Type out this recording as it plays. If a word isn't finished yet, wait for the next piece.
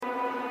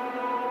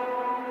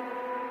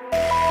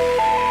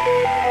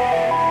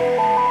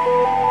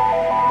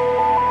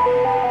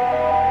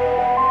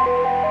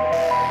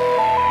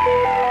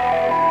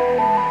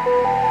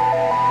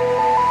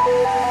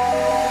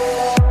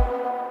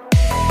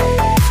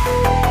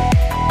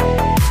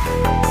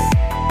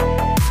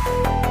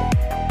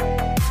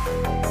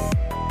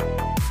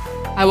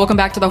Hi, welcome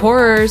back to The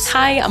Horrors.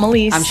 Hi, I'm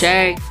Elise. I'm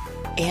Shay.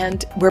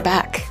 And we're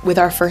back with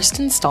our first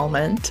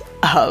installment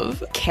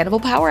of Cannibal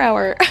Power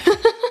Hour.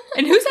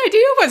 And whose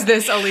idea was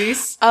this,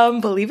 Elise?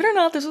 Believe it or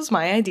not, this was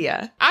my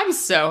idea. I'm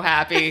so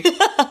happy.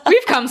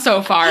 We've come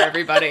so far,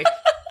 everybody.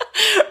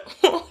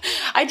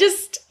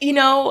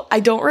 I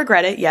don't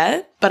regret it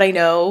yet, but I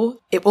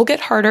know it will get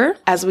harder.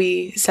 As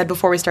we said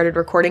before we started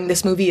recording,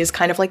 this movie is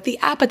kind of like the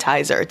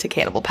appetizer to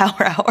Cannibal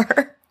Power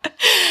Hour.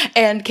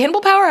 And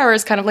Cannibal Power Hour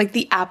is kind of like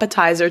the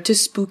appetizer to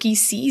spooky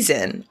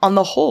season on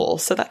the whole,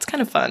 so that's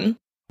kind of fun.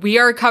 We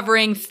are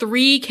covering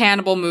 3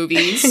 cannibal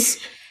movies,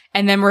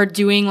 and then we're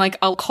doing like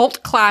a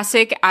cult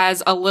classic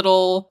as a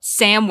little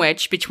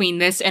sandwich between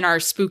this and our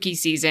spooky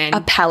season.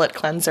 A palate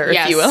cleanser,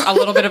 yes, if you will. A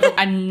little bit of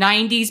a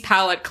 90s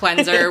palate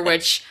cleanser,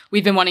 which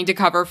we've been wanting to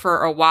cover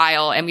for a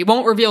while, and we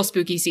won't reveal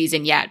spooky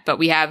season yet, but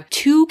we have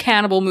 2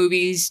 cannibal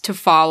movies to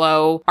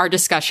follow our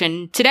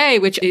discussion today,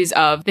 which is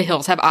of The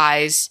Hills Have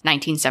Eyes,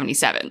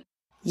 1977.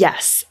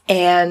 Yes,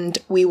 and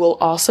we will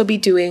also be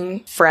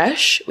doing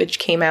Fresh, which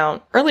came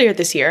out earlier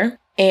this year,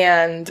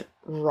 and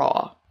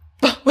Raw,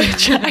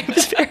 which I'm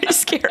very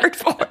scared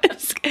for.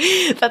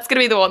 That's going to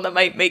be the one that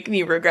might make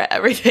me regret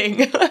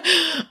everything,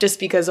 just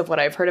because of what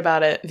I've heard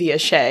about it via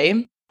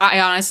Shay.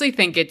 I honestly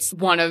think it's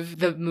one of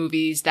the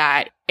movies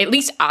that at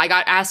least I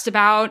got asked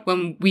about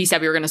when we said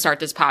we were going to start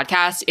this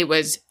podcast. It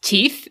was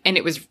Teeth and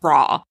it was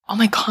Raw. Oh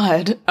my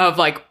God. Of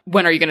like,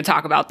 when are you going to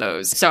talk about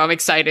those? So I'm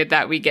excited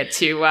that we get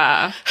to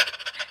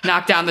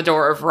knock down the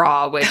door of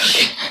Raw,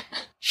 which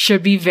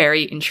should be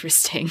very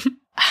interesting.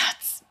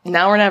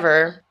 Now or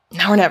never.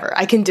 Now or never.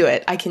 I can do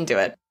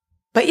it.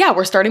 But yeah,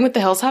 we're starting with The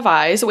Hills Have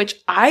Eyes, which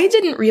I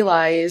didn't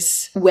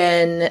realize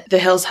when The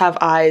Hills Have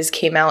Eyes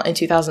came out in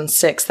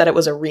 2006 that it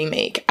was a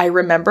remake. I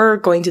remember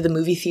going to the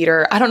movie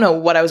theater. I don't know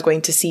what I was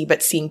going to see,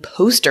 but seeing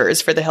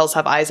posters for The Hills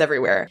Have Eyes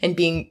everywhere and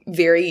being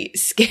very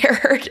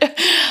scared.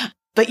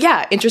 But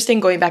yeah, interesting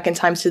going back in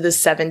time to the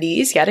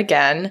 70s yet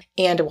again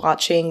and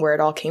watching where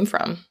it all came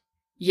from.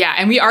 Yeah,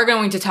 and we are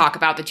going to talk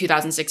about the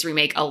 2006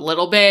 remake a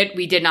little bit.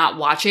 We did not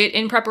watch it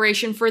in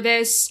preparation for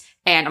this.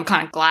 And I'm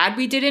kind of glad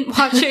we didn't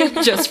watch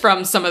it just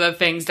from some of the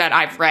things that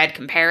I've read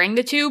comparing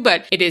the two,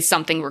 but it is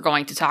something we're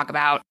going to talk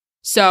about.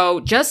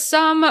 So just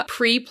some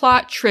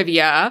pre-plot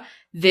trivia.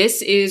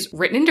 This is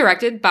written and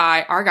directed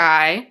by our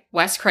guy,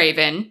 Wes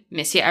Craven.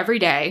 Miss you every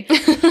day.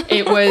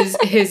 It was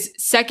his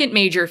second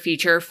major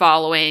feature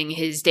following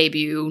his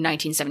debut,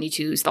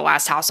 1972's The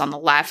Last House on the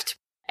Left.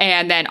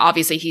 And then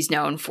obviously he's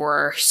known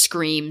for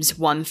Screams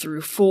 1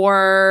 through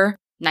 4.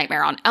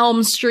 Nightmare on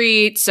Elm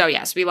Street. So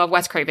yes, we love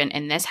Wes Craven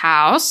in this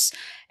house.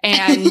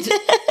 And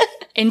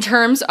in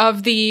terms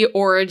of the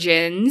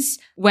origins,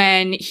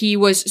 when he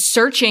was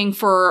searching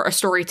for a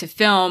story to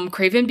film,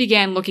 Craven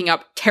began looking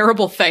up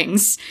terrible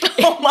things.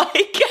 Oh my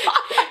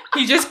God.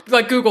 He just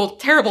Googled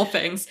terrible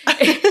things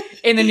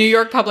in the New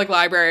York Public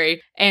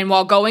Library. And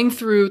while going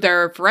through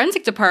their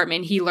forensic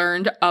department, he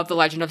learned of the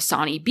legend of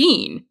Sawney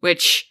Bean,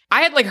 which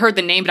I had heard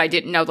the name, but I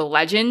didn't know the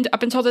legend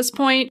up until this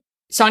point.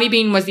 Sawney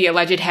Bean was the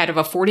alleged head of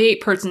a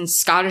 48-person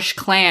Scottish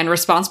clan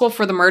responsible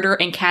for the murder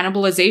and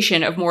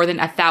cannibalization of more than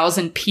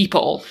 1,000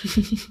 people.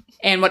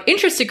 And what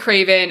interested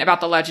Craven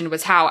about the legend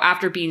was how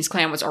after Bean's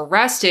clan was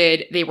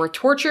arrested, they were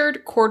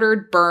tortured,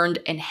 quartered, burned,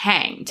 and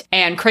hanged.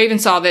 And Craven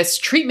saw this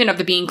treatment of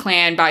the Bean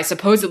clan by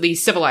supposedly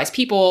civilized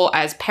people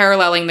as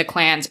paralleling the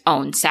clan's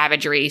own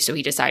savagery, so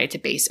he decided to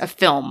base a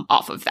film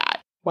off of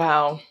that.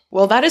 Wow.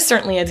 Well, that is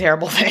certainly a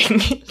terrible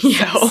thing.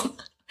 Yes. So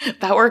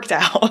that worked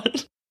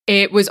out.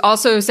 It was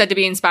also said to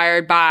be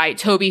inspired by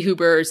Tobe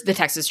Hooper's The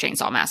Texas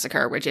Chainsaw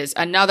Massacre, which is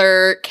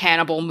another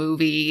cannibal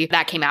movie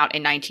that came out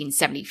in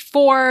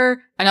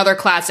 1974, another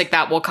classic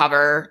that we'll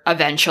cover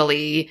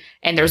eventually.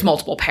 And there's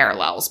multiple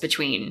parallels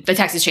between The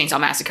Texas Chainsaw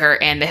Massacre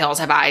and The Hills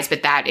Have Eyes,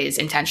 but that is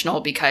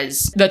intentional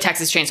because The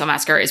Texas Chainsaw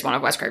Massacre is one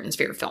of Wes Craven's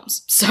favorite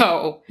films.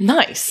 So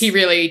nice. He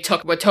really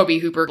took what Tobe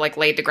Hooper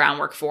laid the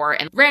groundwork for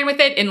and ran with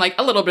it in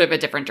a little bit of a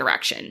different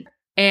direction.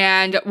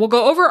 And we'll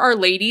go over our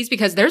ladies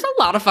because there's a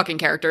lot of fucking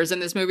characters in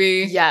this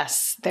movie.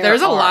 Yes,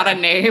 there's a lot of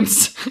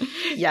names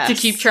yes. to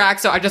keep track.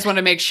 So I just want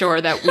to make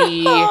sure that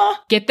we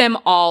get them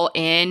all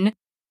in.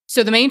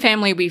 So the main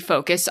family we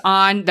focus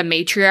on, the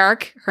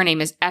matriarch, her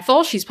name is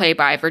Ethel. She's played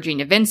by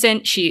Virginia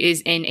Vincent. She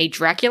is in a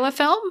Dracula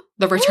film,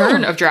 The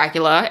Return of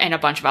Dracula, and a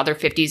bunch of other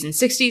 50s and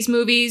 60s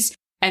movies.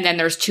 And then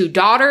there's 2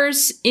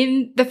 daughters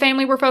in the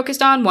family we're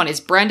focused on. One is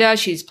Brenda.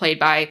 She's played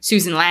by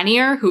Susan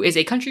Lanier, who is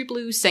a country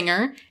blues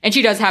singer. And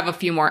she does have a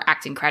few more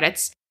acting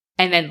credits.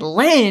 And then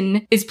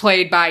Lynn is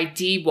played by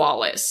Dee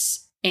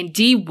Wallace. And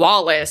Dee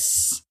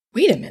Wallace...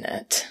 Wait a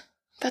minute.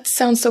 That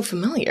sounds so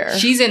familiar.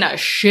 She's in a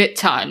shit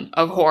ton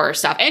of horror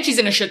stuff. And she's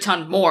in a shit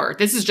ton more.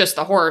 This is just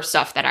the horror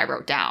stuff that I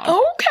wrote down.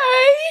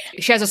 Okay.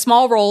 She has a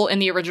small role in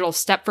the original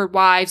Stepford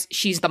Wives.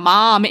 She's the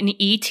mom in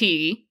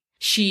E.T.,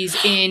 She's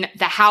in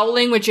The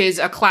Howling, which is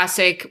a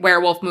classic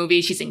werewolf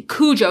movie. She's in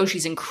Cujo.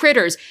 She's in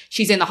Critters.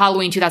 She's in the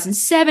Halloween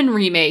 2007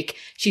 remake.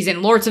 She's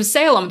in Lords of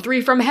Salem,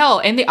 3 from Hell,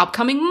 and the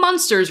upcoming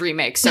Monsters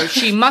remake. So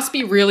she must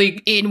be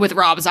really in with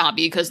Rob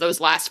Zombie because those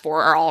last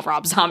 4 are all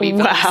Rob Zombie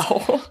films.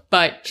 Wow.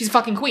 But she's a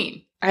fucking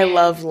queen. I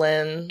love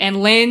Lynn.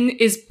 And Lynn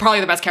is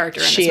probably the best character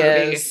in this movie.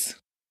 She is.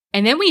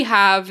 And then we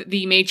have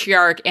the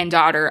matriarch and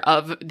daughter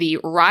of the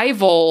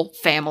rival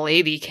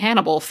family, the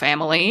cannibal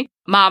family,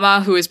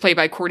 Mama, who is played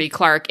by Courtney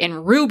Clark,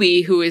 and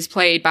Ruby, who is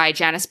played by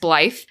Janice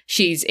Blythe.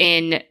 She's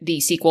in the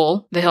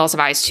sequel, The Hills Have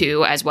Eyes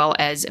 2, as well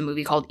as a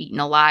movie called Eaten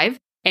Alive.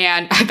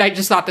 And I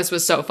just thought this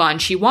was so fun.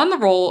 She won the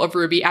role of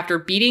Ruby after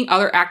beating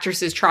other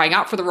actresses trying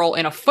out for the role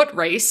in a foot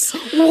race.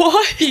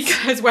 What?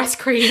 Because Wes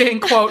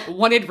Craven, quote,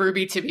 wanted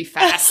Ruby to be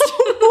fast.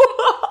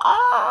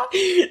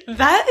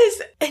 That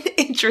is an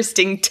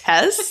interesting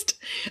test.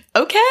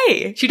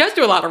 Okay. She does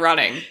do a lot of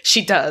running.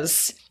 She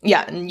does.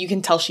 Yeah, and you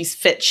can tell she's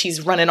fit.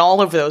 She's running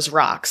all over those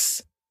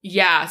rocks.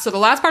 Yeah, so the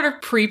last part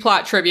of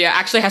pre-plot trivia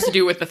actually has to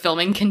do with the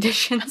filming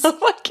conditions. Oh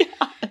my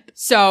God.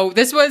 So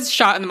this was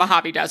shot in the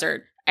Mojave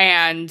Desert.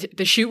 And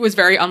the shoot was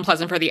very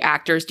unpleasant for the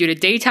actors due to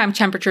daytime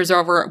temperatures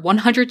over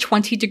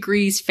 120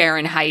 degrees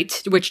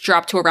Fahrenheit, which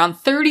dropped to around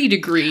 30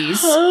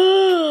 degrees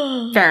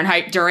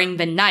Fahrenheit during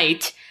the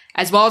night,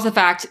 as well as the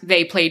fact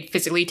they played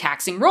physically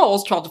taxing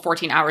roles 12 to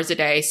 14 hours a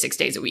day, 6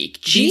 days a week.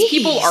 Jeez. These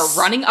people are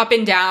running up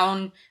and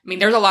down. I mean,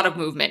 there's a lot of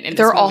movement in this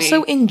They're movie.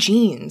 also in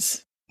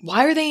jeans.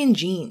 Why are they in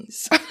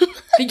jeans?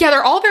 Yeah,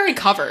 they're all very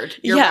covered.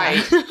 You're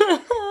right.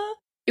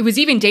 It was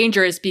even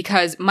dangerous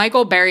because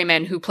Michael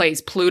Berryman, who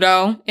plays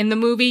Pluto in the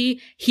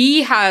movie,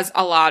 he has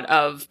a lot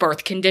of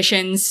birth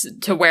conditions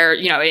to where,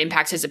 you know, it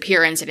impacts his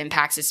appearance, it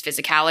impacts his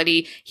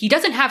physicality. He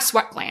doesn't have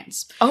sweat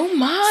glands. Oh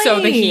my.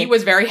 So the heat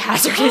was very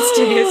hazardous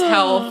to his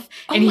health,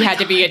 and he had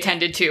to be God.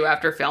 attended to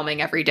after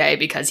filming every day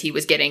because he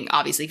was getting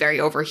obviously very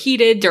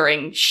overheated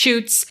during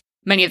shoots.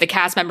 Many of the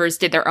cast members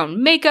did their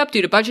own makeup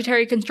due to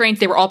budgetary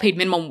constraints. They were all paid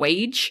minimum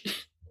wage.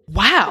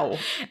 Wow.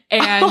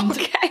 And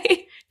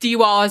Okay. Dee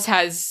Wallace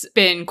has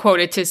been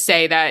quoted to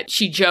say that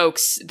she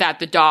jokes that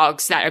the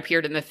dogs that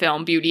appeared in the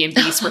film Beauty and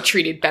Beast were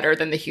treated better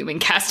than the human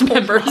cast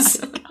members.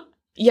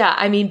 Yeah,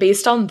 I mean,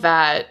 based on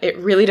that, it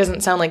really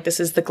doesn't sound like this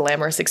is the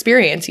glamorous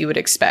experience you would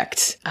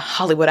expect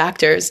Hollywood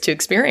actors to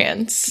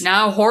experience.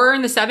 Now, horror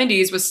in the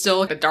 70s was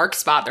still a dark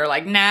spot. They're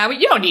like, nah,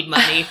 you don't need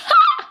money.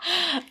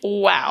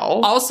 Wow.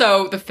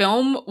 Also, the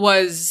film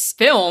was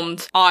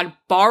filmed on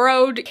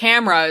borrowed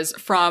cameras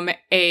from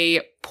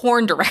a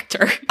porn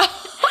director.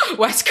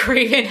 Wes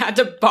Craven had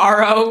to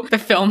borrow the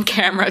film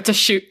camera to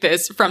shoot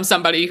this from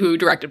somebody who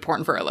directed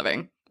porn for a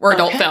living, or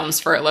adult films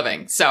for a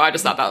living. So I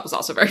just thought that was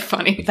also very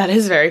funny. That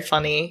is very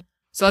funny.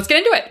 So let's get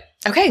into it.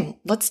 Okay,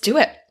 let's do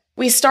it.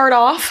 We start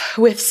off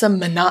with some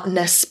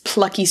monotonous,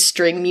 plucky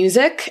string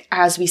music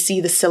as we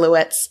see the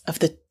silhouettes of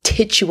the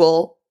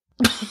titular.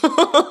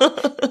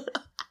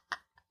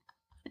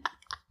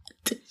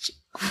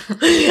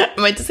 I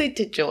meant to say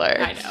titular.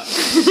 I know.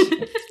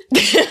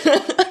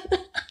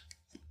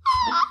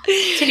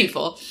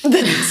 Tittyful. The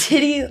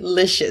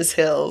Tittylicious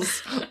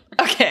Hills.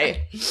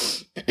 Okay.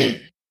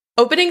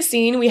 Opening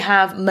scene, we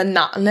have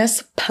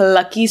monotonous,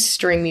 plucky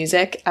string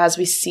music as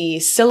we see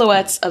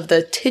silhouettes of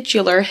the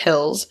titular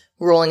hills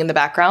rolling in the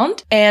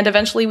background. And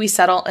eventually we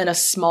settle in a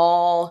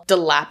small,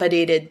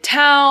 dilapidated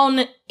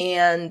town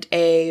and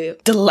a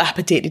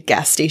dilapidated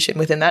gas station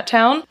within that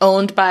town,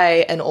 owned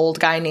by an old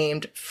guy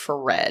named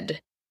Fred.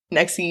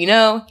 Next thing you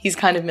know, he's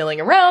kind of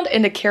milling around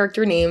and a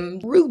character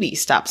named Ruby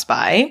stops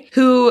by,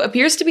 who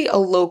appears to be a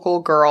local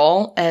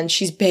girl, and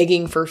she's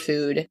begging for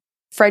food.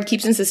 Fred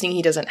keeps insisting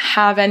he doesn't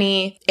have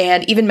any,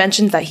 and even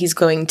mentions that he's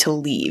going to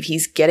leave.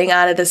 He's getting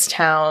out of this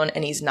town,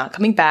 and he's not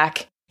coming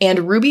back.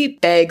 And Ruby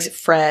begs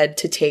Fred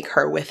to take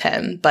her with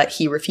him, but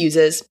he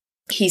refuses.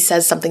 He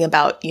says something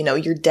about, you know,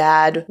 your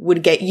dad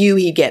would get you,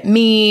 he'd get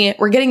me.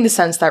 We're getting the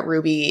sense that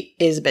Ruby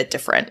is a bit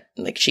different.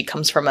 Like, she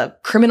comes from a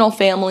criminal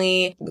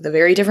family with a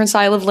very different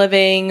style of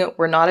living.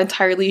 We're not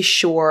entirely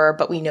sure,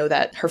 but we know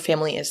that her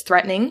family is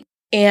threatening.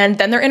 And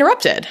then they're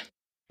interrupted.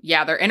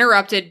 Yeah, they're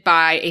interrupted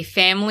by a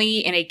family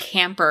in a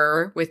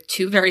camper with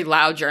two very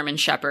loud German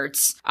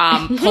shepherds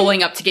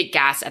pulling up to get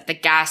gas at the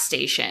gas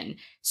station.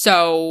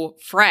 So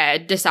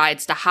Fred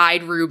decides to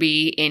hide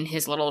Ruby in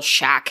his little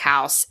shack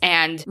house.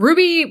 And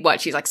Ruby,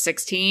 she's like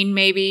 16,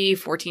 maybe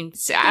 14?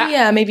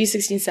 Yeah, maybe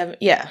 16, 17.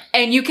 Yeah.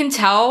 And you can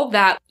tell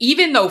that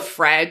even though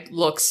Fred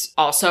looks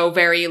also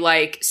very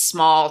like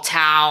small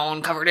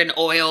town, covered in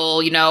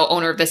oil, you know,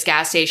 owner of this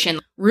gas station,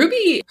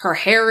 Ruby, her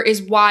hair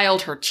is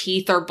wild, her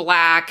teeth are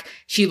black,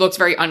 she looks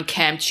very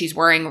unkempt, she's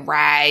wearing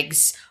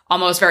rags,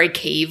 almost very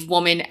cave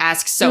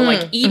woman-esque.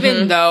 So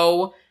even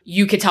though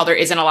you could tell there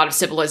isn't a lot of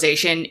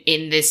civilization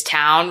in this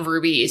town,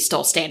 Ruby is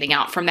still standing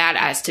out from that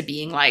as to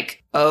being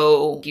like,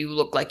 oh, you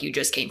look like you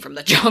just came from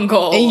the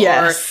jungle,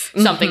 yes,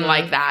 or something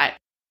like that.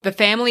 The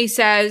family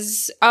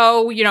says,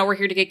 oh, you know, we're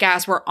here to get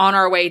gas. We're on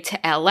our way to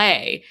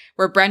LA,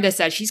 where Brenda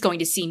says she's going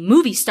to see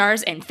movie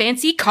stars and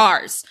fancy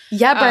cars.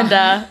 Yeah,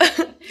 Brenda.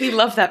 We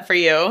love that for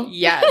you.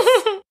 Yes.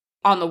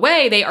 On the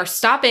way, they are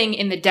stopping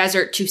in the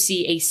desert to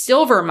see a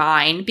silver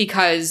mine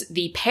because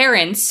the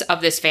parents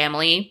of this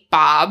family,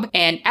 Bob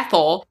and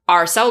Ethel,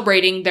 are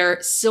celebrating their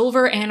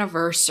silver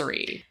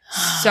anniversary.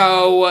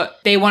 So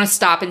they want to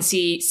stop and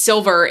see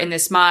silver in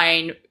this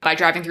mine by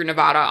driving through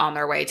Nevada on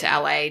their way to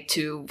LA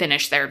to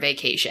finish their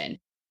vacation.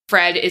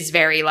 Fred is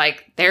very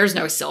like, there's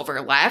no silver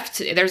left.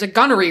 There's a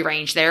gunnery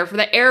range there for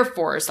the Air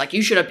Force. Like,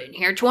 you should have been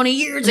here 20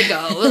 years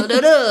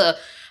ago.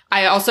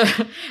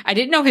 I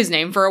didn't know his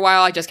name for a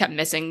while. I just kept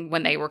missing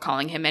when they were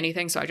calling him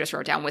anything. So I just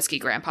wrote down Whiskey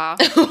Grandpa.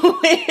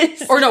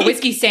 Or no,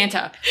 Whiskey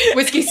Santa.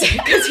 Whiskey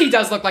Santa, because he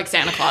does look like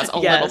Santa Claus a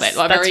little bit.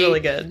 That's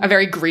really good. A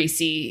very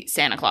greasy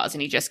Santa Claus,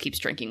 and he just keeps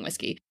drinking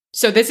whiskey.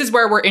 So this is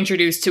where we're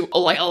introduced to a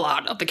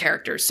lot of the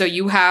characters. So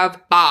you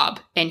have Bob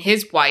and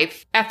his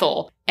wife,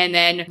 Ethel, and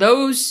then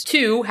those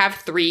two have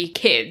 3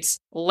 kids.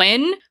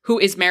 Lynn, who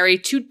is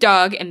married to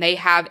Doug, and they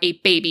have a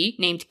baby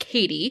named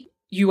Katie.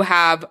 You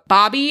have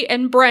Bobby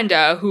and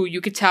Brenda, who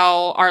you could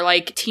tell are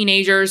like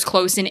teenagers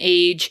close in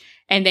age.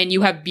 And then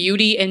you have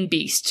Beauty and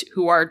Beast,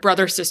 who are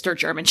brother-sister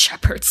German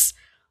Shepherds.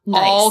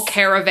 Nice. All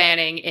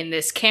caravanning in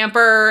this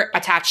camper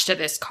attached to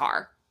this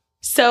car.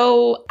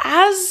 So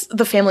as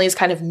the family is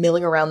kind of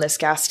milling around this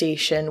gas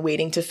station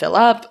waiting to fill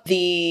up,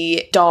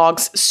 the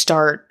dogs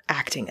start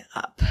acting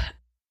up.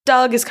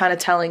 Doug is kind of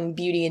telling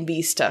Beauty and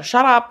Beast to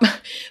shut up,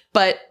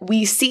 but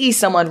we see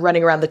someone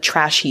running around the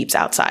trash heaps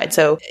outside.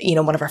 So,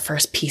 one of our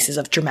first pieces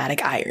of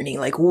dramatic irony,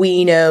 like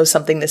we know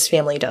something this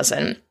family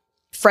doesn't.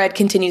 Fred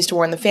continues to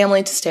warn the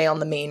family to stay on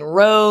the main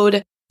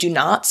road. Do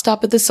not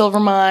stop at the silver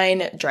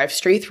mine, drive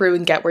straight through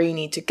and get where you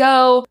need to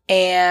go.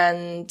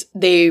 And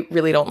they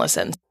really don't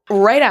listen.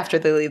 Right after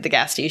they leave the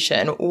gas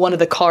station, one of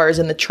the cars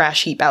in the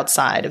trash heap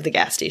outside of the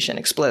gas station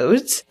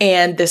explodes.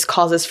 And this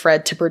causes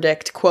Fred to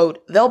predict,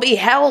 quote, "There'll be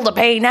hell to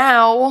pay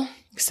now."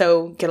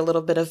 So get a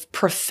little bit of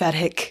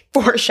prophetic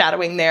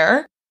foreshadowing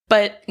there.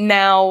 But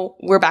now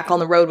we're back on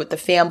the road with the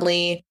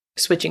family.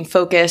 Switching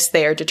focus,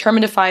 they are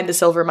determined to find the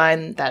silver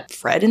mine that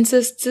Fred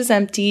insists is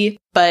empty,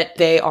 but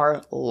they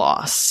are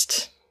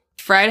lost.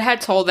 Fred had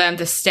told them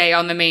to stay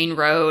on the main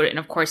road, and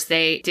of course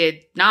they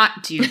did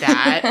not do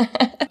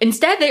that.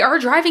 Instead, they are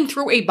driving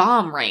through a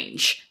bomb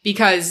range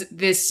because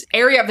this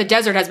area of the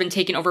desert has been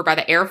taken over by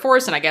the Air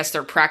Force, and I guess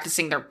they're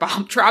practicing their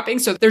bomb dropping.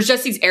 So there's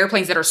just these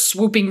airplanes that are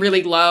swooping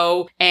really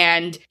low,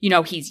 and,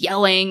 he's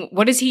yelling.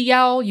 What does he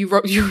yell?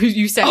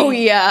 You said... Oh,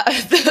 yeah.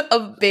 A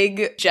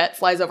big jet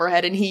flies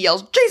overhead, and he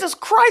yells, "Jesus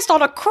Christ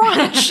on a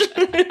crunch!"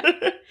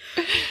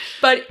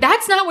 But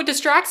that's not what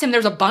distracts him.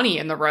 There's a bunny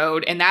in the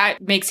road, and that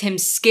makes him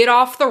skid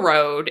off the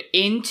road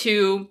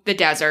into the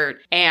desert,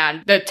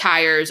 and the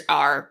tires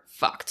are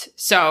fucked.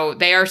 So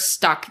they are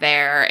stuck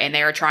there, and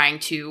they are trying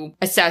to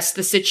assess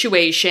the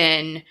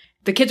situation.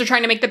 The kids are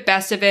trying to make the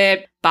best of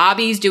it.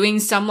 Bobby's doing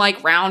some,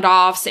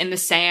 round-offs in the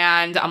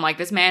sand. I'm like,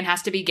 this man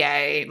has to be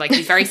gay.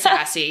 He's very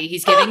sassy.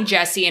 He's giving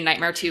Jesse and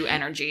Nightmare 2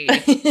 energy.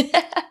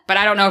 But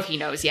I don't know if he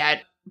knows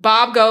yet.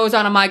 Bob goes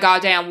on a my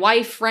goddamn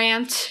wife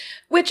rant.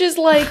 Which is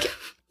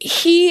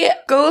he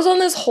goes on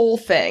this whole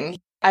thing.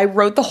 I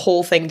wrote the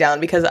whole thing down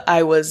because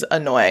I was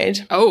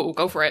annoyed. Oh,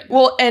 go for it.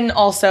 Well, and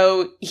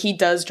also he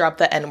does drop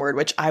the N-word,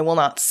 which I will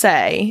not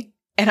say.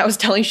 And I was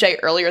telling Shay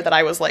earlier that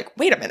I was like,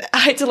 wait a minute. I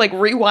had to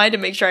rewind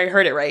and make sure I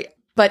heard it right.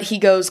 But he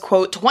goes,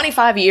 quote,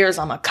 25 years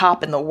I'm a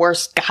cop in the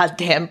worst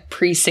goddamn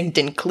precinct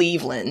in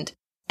Cleveland.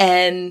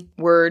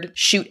 N-word,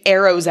 shoot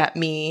arrows at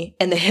me,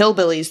 and the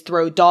hillbillies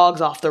throw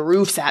dogs off the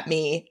roofs at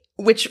me.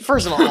 Which,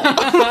 first of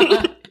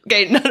all...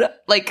 Okay, no,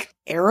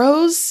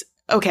 arrows?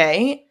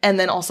 Okay. And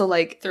then also,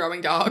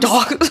 throwing dogs.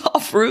 Dogs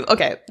off roof?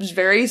 Okay, it's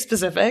very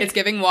specific. It's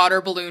giving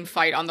water balloon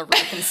fight on the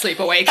roof in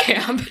sleepaway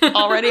camp.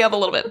 Already I'm a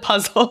little bit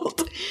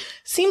puzzled.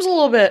 Seems a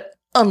little bit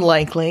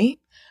unlikely.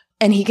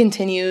 And he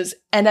continues,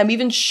 and I'm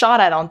even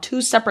shot at on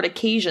 2 separate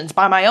occasions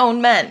by my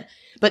own men.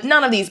 But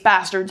none of these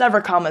bastards ever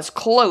come as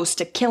close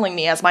to killing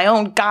me as my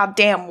own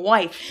goddamn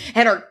wife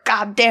and her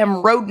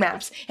goddamn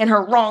roadmaps and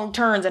her wrong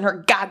turns and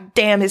her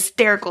goddamn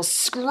hysterical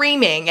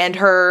screaming and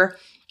her...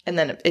 And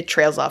then it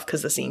trails off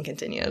because the scene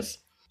continues.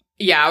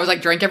 Yeah, I was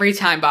like, drink every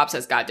time Bob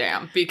says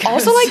goddamn.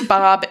 Because... Also,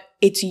 Bob,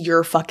 it's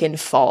your fucking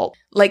fault.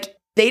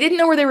 They didn't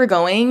know where they were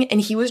going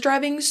and he was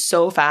driving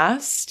so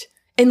fast.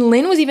 And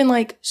Lynn was even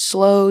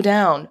slow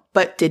down.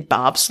 But did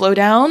Bob slow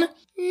down?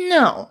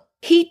 No,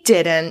 he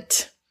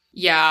didn't.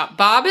 Yeah,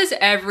 Bob is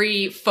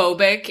every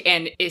phobic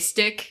and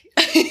istic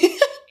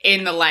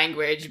in the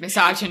language.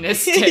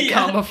 Misogynistic,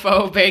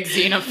 homophobic,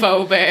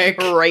 xenophobic,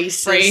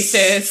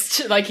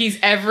 racist. He's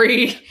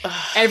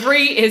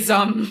every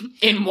ism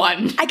in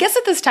one. I guess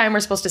at this time we're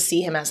supposed to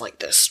see him as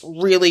this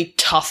really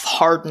tough,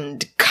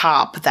 hardened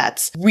cop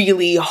that's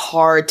really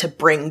hard to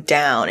bring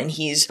down, and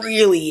he's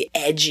really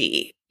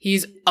edgy.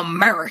 He's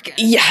American.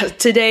 Yeah,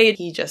 today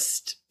he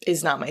just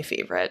is not my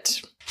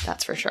favorite.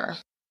 That's for sure.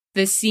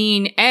 The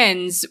scene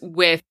ends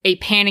with a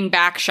panning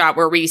back shot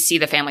where we see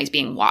the families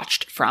being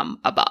watched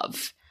from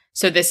above.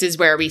 So this is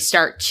where we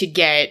start to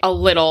get a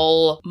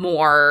little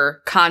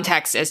more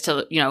context as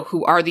to,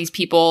 who are these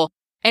people.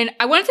 And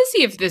I wanted to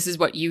see if this is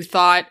what you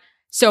thought.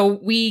 So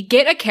we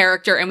get a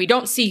character and we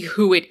don't see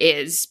who it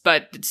is,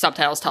 but the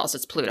subtitles tell us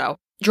it's Pluto.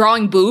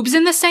 Drawing boobs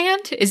in the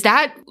sand? Is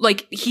that,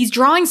 he's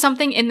drawing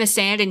something in the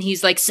sand and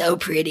he's so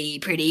pretty,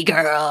 pretty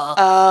girl.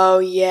 Oh,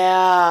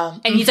 yeah.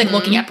 And he's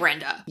looking at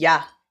Brenda.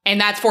 Yeah. And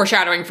that's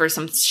foreshadowing for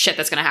some shit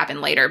that's going to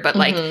happen later. But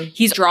like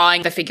he's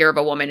drawing the figure of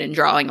a woman and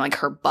drawing like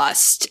her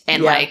bust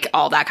and like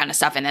all that kind of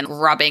stuff. And then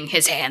rubbing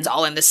his hands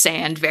all in the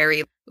sand.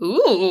 Very,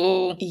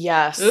 ooh.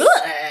 Yes.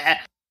 Ugh.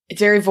 It's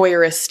very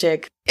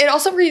voyeuristic. It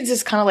also reads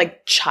as kind of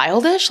like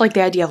childish, like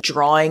the idea of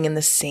drawing in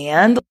the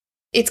sand.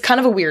 It's kind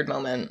of a weird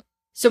moment.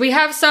 So we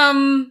have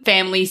some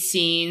family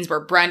scenes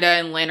where Brenda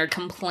and Lynn are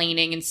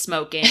complaining and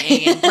smoking,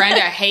 and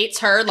Brenda hates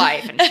her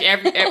life.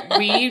 And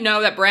we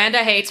know that Brenda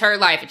hates her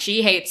life, and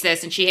she hates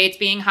this, and she hates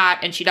being hot,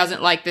 and she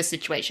doesn't like this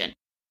situation.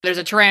 There's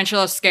a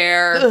tarantula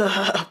scare.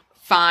 Ugh.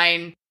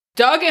 Fine.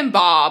 Doug and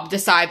Bob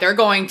decide they're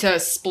going to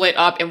split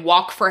up and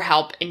walk for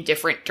help in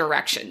different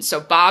directions.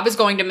 So Bob is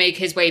going to make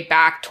his way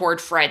back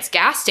toward Fred's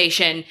gas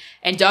station,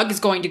 and Doug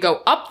is going to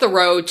go up the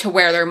road to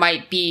where there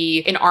might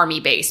be an army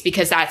base,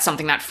 because that's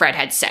something that Fred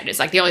had said. It's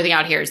like the only thing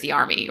out here is the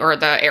army or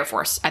the Air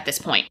Force at this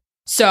point.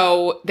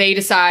 So they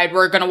decide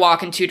we're going to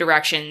walk in two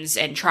directions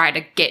and try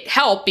to get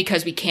help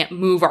because we can't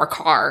move our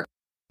car.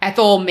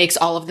 Ethel makes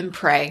all of them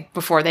pray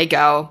before they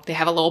go. They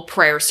have a little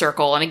prayer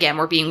circle. And again,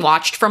 we're being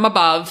watched from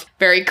above.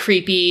 Very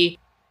creepy.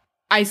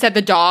 I said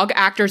the dog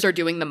actors are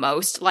doing the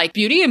most. Like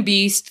Beauty and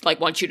Beast,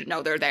 like want you to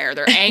know they're there.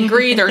 They're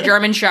angry. They're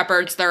German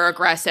Shepherds. They're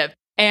aggressive.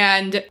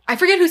 And I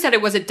forget who said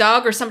it. Was it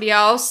Doug or somebody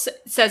else?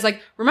 Says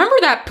like, remember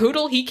that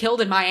poodle he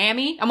killed in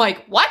Miami? I'm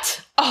like,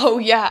 what? Oh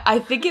yeah, I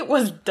think it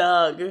was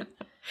Doug.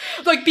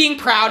 Like being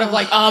proud of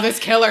like, oh, this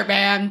killer,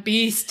 man,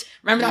 Beast.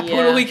 Remember that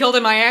poodle he killed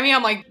in Miami?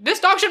 I'm like, this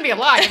dog shouldn't be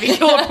alive if he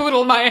killed a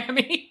poodle in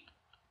Miami.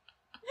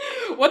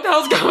 What the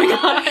hell's going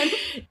on?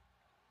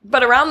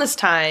 But around this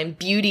time,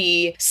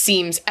 Beauty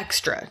seems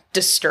extra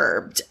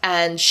disturbed,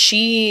 and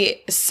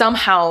she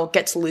somehow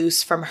gets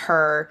loose from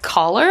her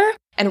collar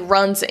and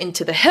runs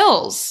into the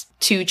hills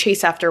to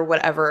chase after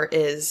whatever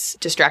is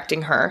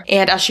distracting her.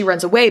 And as she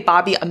runs away,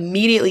 Bobby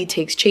immediately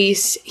takes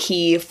chase.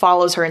 He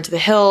follows her into the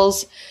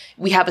hills.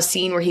 We have a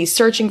scene where he's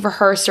searching for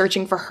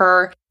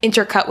her,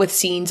 intercut with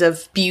scenes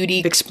of Beauty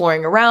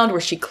exploring around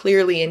where she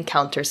clearly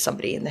encounters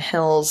somebody in the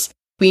hills.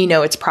 We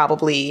know it's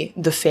probably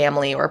the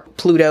family or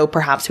Pluto,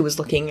 perhaps, who was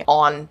looking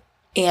on.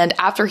 And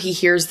after he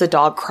hears the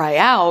dog cry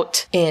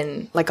out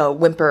in like a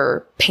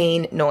whimper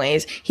pain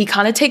noise, he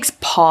kind of takes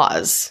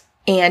pause.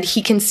 And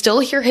he can still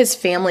hear his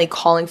family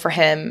calling for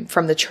him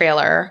from the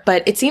trailer.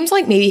 But it seems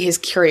like maybe his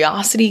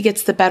curiosity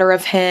gets the better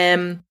of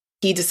him.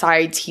 He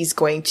decides he's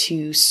going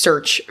to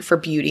search for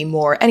Beauty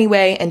more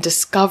anyway and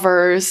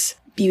discovers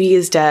Beauty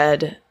is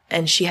dead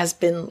and she has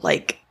been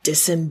like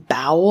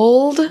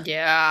disemboweled.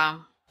 Yeah.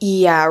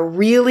 Yeah,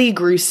 really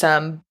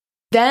gruesome.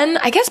 Then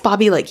I guess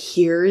Bobby like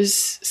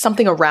hears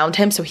something around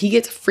him, so he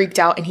gets freaked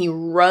out and he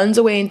runs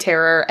away in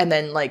terror and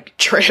then like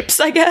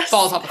trips, I guess.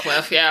 Falls off a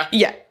cliff, yeah.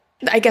 Yeah.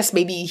 I guess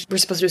maybe we're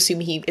supposed to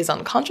assume he is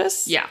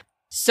unconscious. Yeah.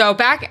 So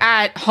back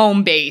at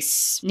home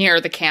base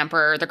near the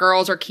camper, the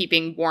girls are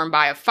keeping warm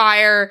by a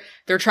fire.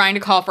 They're trying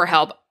to call for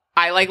help.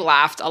 I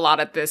laughed a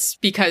lot at this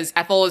because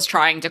Ethel is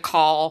trying to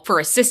call for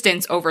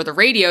assistance over the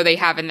radio they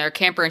have in their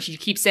camper, and she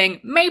keeps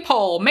saying,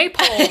 Maypole,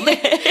 Maypole. And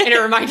it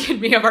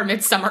reminded me of our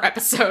Midsummer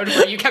episode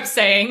where you kept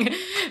saying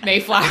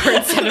Mayflower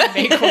instead of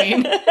May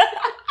Queen.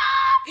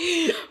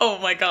 Oh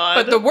my god.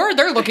 But the word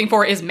they're looking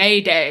for is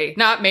Mayday,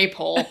 not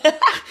Maypole.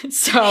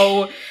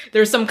 So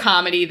there's some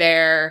comedy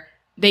there.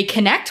 They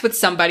connect with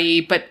somebody,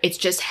 but it's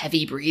just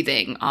heavy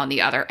breathing on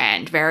the other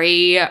end.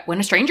 Very when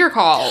a stranger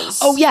calls.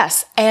 Oh,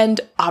 yes.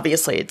 And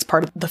obviously it's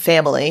part of the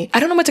family. I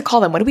don't know what to call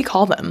them. What do we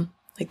call them?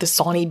 Like the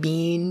Sawney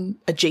Bean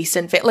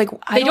adjacent like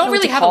I they don't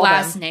really have a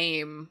last them.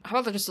 Name. How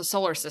about just the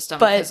solar system?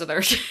 But because of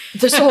their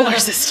the solar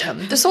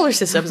system. The solar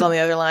system's on the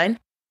other line.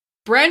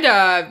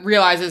 Brenda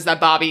realizes that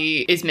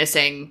Bobby is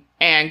missing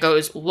and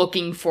goes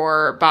looking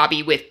for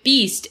Bobby with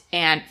Beast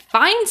and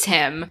finds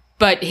him.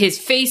 But his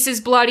face is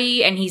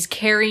bloody and he's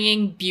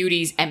carrying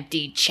Beauty's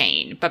empty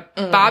chain. But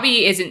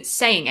Bobby isn't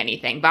saying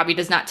anything. Bobby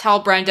does not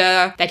tell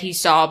Brenda that he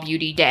saw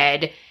Beauty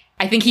dead.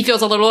 I think he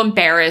feels a little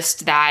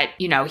embarrassed that,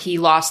 you know, he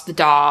lost the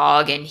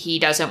dog and he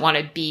doesn't want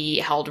to be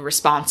held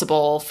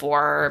responsible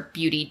for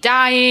Beauty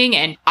dying.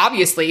 And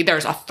obviously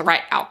there's a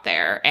threat out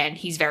there and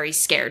he's very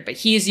scared. But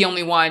he's the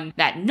only one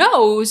that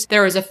knows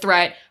there is a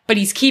threat, but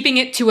he's keeping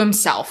it to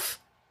himself.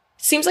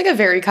 Seems like a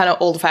very kind of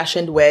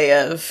old-fashioned way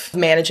of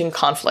managing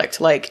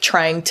conflict, like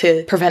trying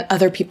to prevent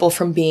other people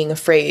from being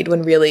afraid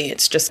when really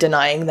it's just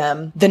denying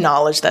them the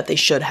knowledge that they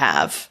should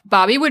have.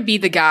 Bobby would be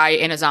the guy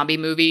in a zombie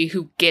movie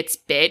who gets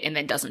bit and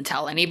then doesn't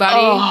tell anybody.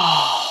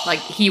 Oh. Like,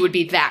 he would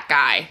be that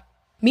guy.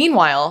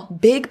 Meanwhile,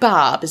 Big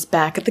Bob is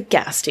back at the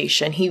gas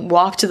station. He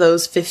walked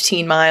those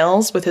 15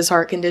 miles with his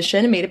heart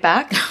condition and made it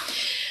back.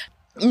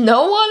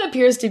 No one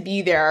appears to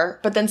be there,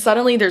 but then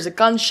suddenly there's a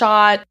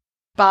gunshot.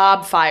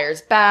 Bob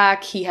fires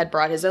back. He had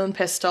brought his own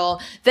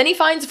pistol. Then he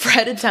finds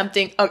Fred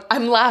attempting... Oh,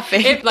 I'm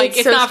laughing.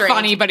 It's so not strange.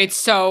 funny, but it's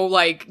so,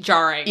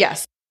 jarring.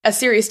 Yes. A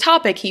serious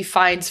topic. He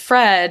finds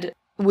Fred,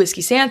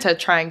 Whiskey Santa,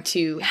 trying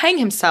to hang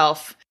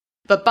himself.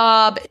 But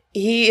Bob,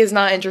 he is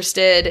not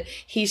interested.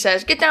 He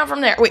says, get down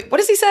from there. Wait, what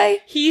does he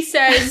say? He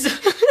says...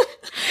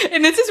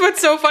 And this is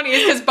what's so funny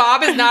is because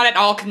Bob is not at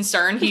all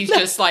concerned. He's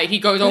just like, he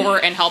goes over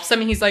and helps them.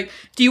 And he's like,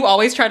 do you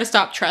always try to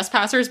stop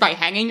trespassers by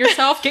hanging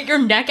yourself? Get your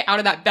neck out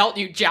of that belt,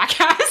 you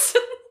jackass.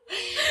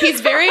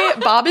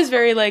 Bob is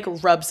very like,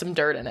 rub some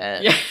dirt in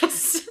it.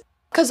 Yes.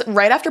 Because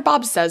right after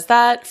Bob says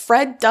that,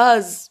 Fred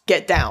does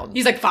get down.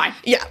 He's like, fine.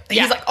 Yeah.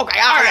 He's like, okay,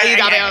 all right, you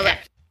got me.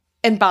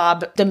 And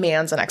Bob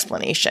demands an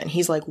explanation.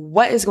 He's like,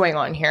 what is going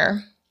on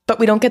here? But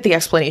we don't get the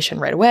explanation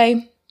right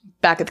away.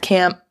 Back at the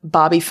camp,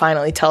 Bobby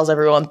finally tells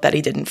everyone that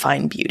he didn't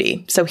find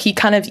Beauty. So he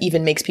kind of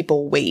even makes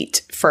people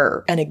wait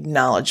for an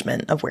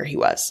acknowledgement of where he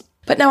was.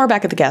 But now we're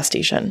back at the gas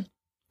station.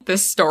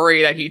 This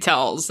story that he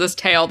tells, this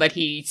tale that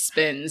he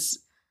spins.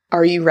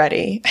 Are you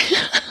ready?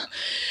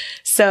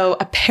 So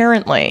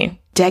apparently,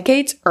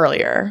 decades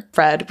earlier,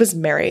 Fred was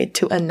married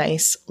to a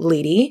nice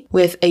lady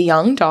with a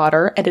young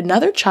daughter and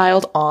another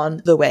child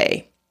on the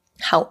way.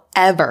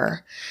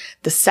 However,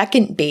 the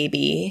second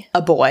baby,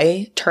 a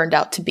boy, turned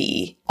out to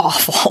be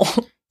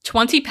awful.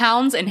 20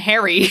 pounds and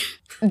hairy.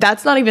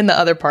 That's not even the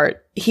other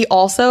part. He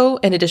also,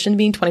 in addition to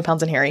being 20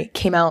 pounds and hairy,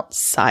 came out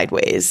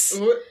sideways.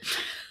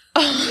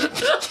 Ow!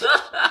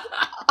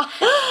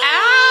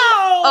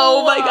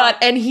 Oh my God.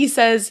 And he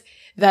says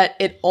that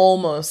it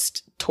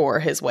almost tore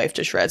his wife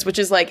to shreds, which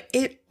is like,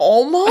 it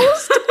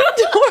almost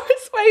tore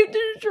his wife to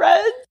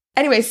shreds.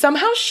 Anyway,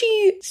 somehow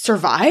she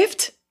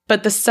survived.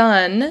 But the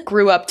son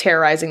grew up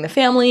terrorizing the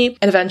family,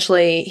 and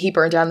eventually he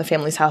burned down the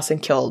family's house and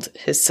killed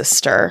his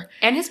sister.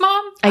 And his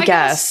mom, I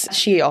guess.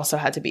 She also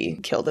had to be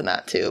killed in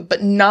that too,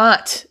 but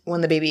not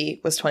when the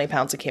baby was 20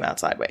 pounds and came out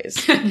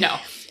sideways. No.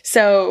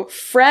 So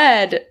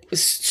Fred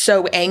was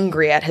so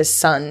angry at his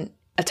son,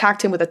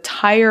 attacked him with a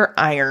tire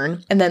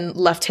iron, and then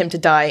left him to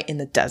die in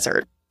the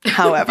desert.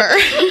 However,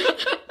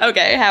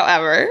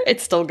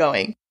 it's still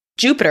going.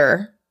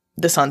 Jupiter,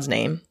 the son's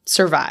name,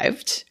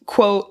 survived,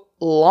 quote,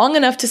 long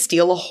enough to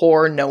steal a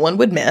whore no one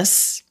would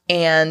miss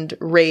and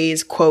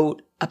raise,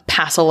 quote, a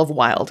passel of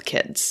wild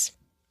kids.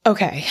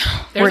 Okay.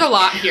 There's a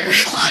lot here.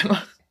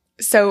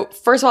 So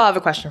first of all, I have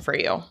a question for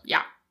you.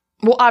 Yeah.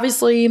 Well,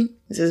 obviously,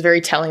 this is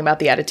very telling about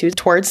the attitude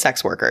towards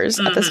sex workers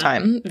at this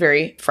time.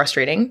 Very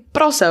frustrating.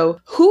 But also,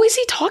 who is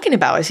he talking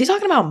about? Is he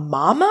talking about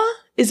Mama?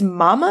 Is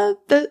Mama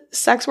the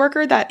sex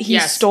worker that he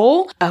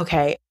stole?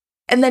 Okay.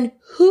 And then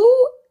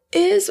who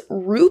is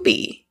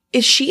Ruby?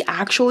 Is she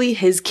actually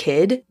his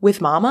kid with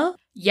Mama?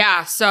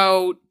 Yeah,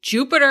 so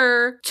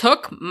Jupiter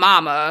took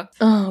Mama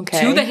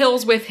to the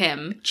hills with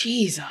him.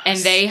 Jesus. And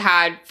they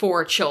had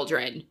 4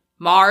 children.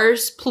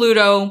 Mars,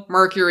 Pluto,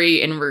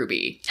 Mercury, and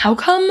Ruby. How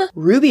come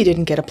Ruby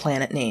didn't get a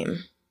planet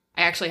name?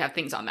 I actually have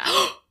things on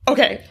that.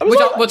 Okay. Which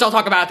I'll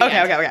talk about at the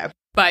end. Okay.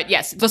 But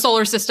yes, the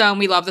solar system,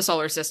 we love the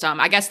solar system.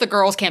 I guess the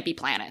girls can't be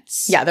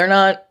planets. Yeah, they're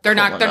not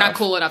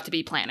cool enough to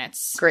be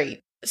planets.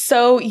 Great.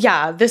 So,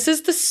 yeah, this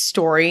is the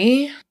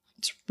story.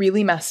 It's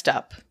really messed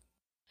up.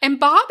 And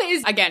Bob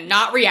is, again,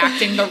 not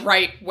reacting the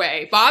right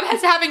way. Bob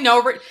is having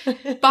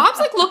Bob's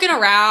like looking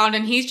around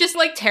and he's just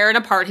like tearing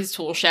apart his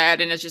tool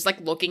shed and is just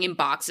like looking in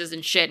boxes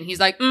and shit. And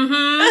he's like,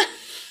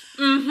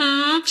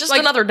 Just like,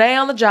 another day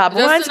on the job.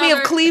 Reminds me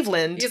of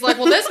Cleveland. He's like,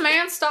 will this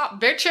man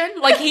stop bitching?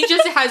 Like he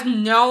just has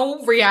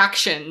no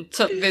reaction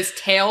to this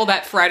tale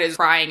that Fred is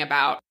crying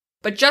about.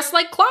 But just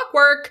like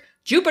clockwork,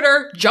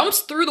 Jupiter jumps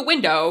through the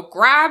window,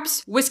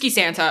 grabs Whiskey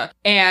Santa,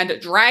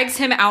 and drags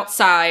him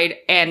outside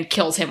and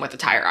kills him with a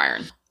tire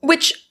iron.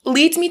 Which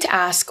leads me to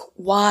ask,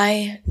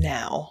 why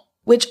now?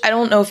 Which I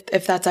don't know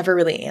if that's ever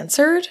really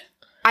answered.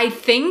 I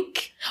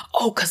think...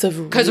 because of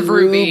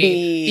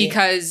Ruby.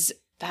 Because...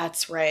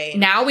 That's right.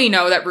 Now we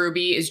know that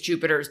Ruby is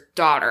Jupiter's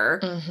daughter,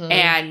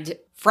 and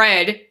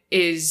Fred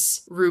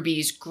is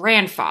Ruby's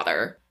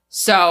grandfather.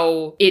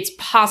 So it's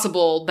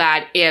possible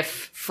that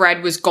if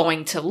Fred was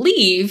going to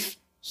leave...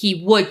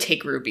 he would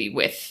take Ruby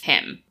with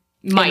him.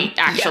 Might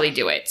actually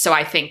do it. So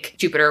I think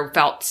Jupiter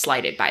felt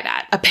slighted by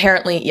that.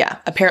 Apparently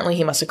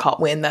he must have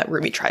caught wind that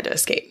Ruby tried to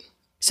escape.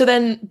 So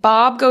then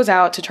Bob goes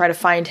out to try to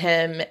find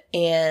him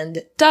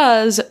and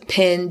does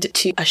pinned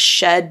to a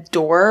shed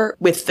door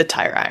with the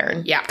tire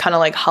iron. Yeah. Kind of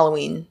like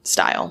Halloween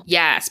style.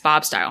 Yes,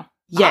 Bob style.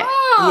 Yeah.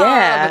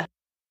 Yeah.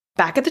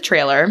 Back at the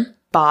trailer,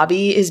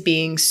 Bobby is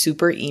being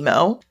super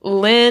emo.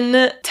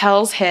 Lynn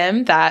tells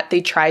him that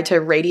they tried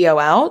to radio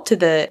out to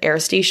the air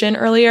station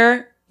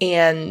earlier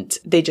and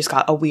they just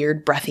got a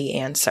weird breathy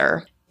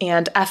answer.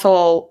 And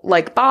Ethel,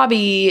 like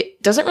Bobby,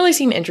 doesn't really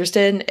seem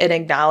interested in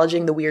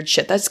acknowledging the weird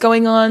shit that's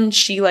going on.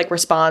 She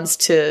responds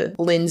to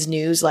Lynn's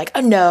news like,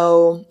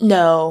 oh,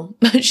 no.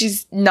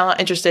 She's not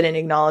interested in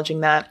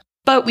acknowledging that.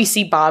 But we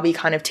see Bobby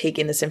kind of take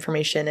in this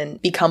information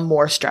and become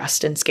more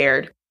stressed and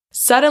scared.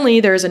 Suddenly,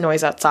 there's a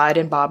noise outside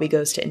and Bobby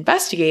goes to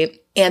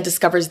investigate and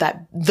discovers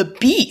that the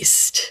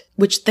Beast,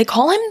 which they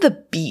call him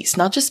the Beast,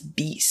 not just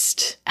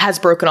Beast, has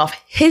broken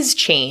off his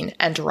chain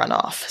and run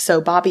off.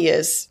 So Bobby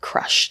is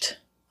crushed.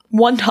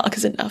 1 dog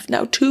is enough,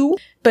 now 2.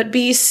 But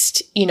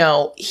Beast, he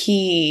knows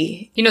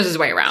his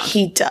way around.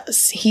 He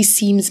does. He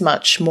seems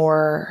much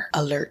more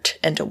alert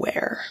and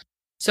aware.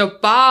 So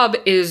Bob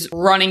is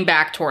running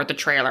back toward the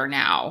trailer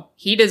now.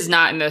 He is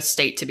not in the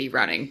state to be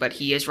running, but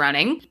he is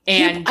running.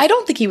 And I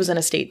don't think he was in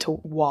a state to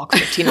walk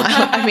 15 miles.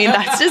 I mean,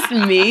 that's just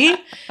me.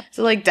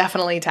 So, like,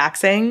 definitely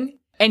taxing.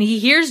 And he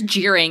hears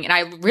jeering, and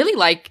I really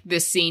like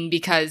this scene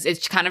because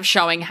it's kind of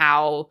showing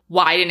how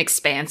wide and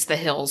expanse the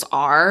hills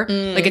are.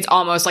 Like, it's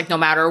almost like no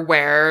matter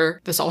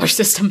where the solar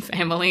system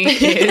family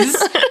is,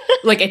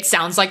 like, it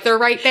sounds like they're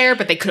right there,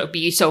 but they could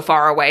be so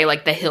far away.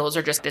 Like, the hills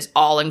are just this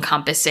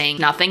all-encompassing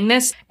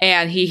nothingness.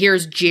 And he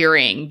hears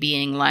jeering,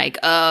 being like,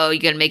 oh, you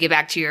gonna make it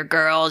back to your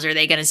girls? Are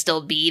they gonna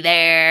still be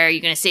there?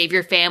 You gonna save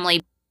your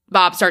family?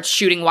 Bob starts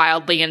shooting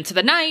wildly into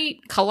the night,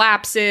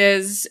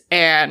 collapses,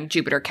 and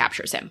Jupiter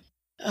captures him.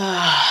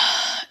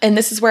 And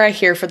this is where I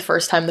hear for the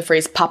first time the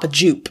phrase Papa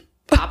Jupe.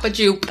 Papa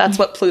Jupe. That's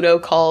what Pluto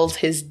calls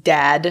his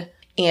dad.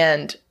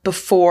 And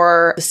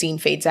before the scene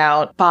fades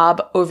out, Bob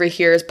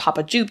overhears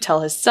Papa Jupe tell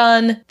his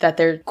son that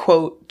they're,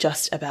 quote,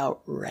 just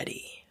about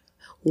ready.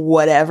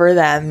 Whatever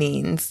that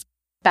means.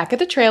 Back at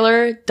the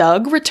trailer,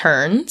 Doug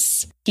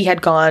returns. He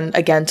had gone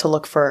again to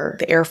look for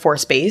the Air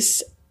Force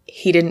Base.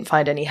 He didn't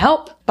find any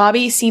help.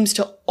 Bobby seems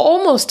to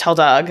almost tell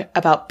Doug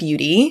about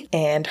Beauty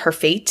and her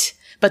fate.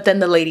 But then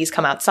the ladies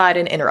come outside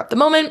and interrupt the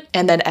moment,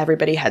 and then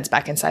everybody heads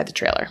back inside the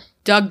trailer.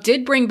 Doug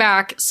did bring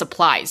back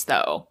supplies,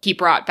 though. He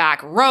brought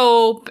back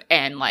rope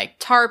and, like,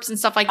 tarps and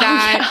stuff like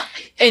that.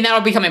 Oh, yeah. And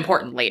that'll become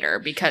important later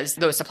because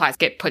those supplies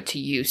get put to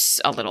use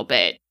a little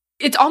bit.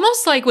 It's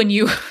almost like when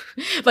you,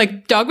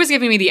 like, Doug was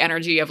giving me the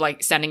energy of,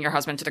 like, sending your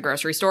husband to the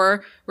grocery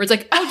store, where it's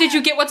like, oh, did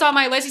you get what's on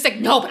my list? He's like,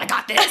 no, but I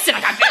got this, and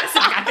I got this,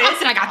 and I got this,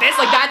 and I got this.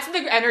 Like, that's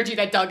the energy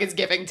that Doug is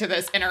giving to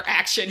this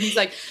interaction. He's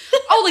like,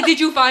 oh, like,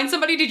 did you find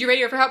somebody? Did you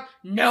radio for help?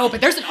 No,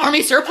 but there's an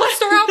army surplus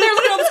store out there.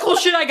 Look at all this cool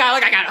shit I got.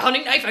 Like, I got a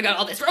hunting knife, I got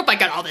all this rope, I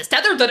got all this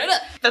tether, da-da-da.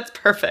 That's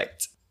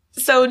perfect.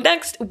 So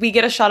next, we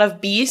get a shot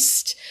of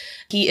Beast.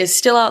 He is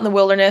still out in the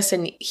wilderness,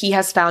 and he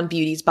has found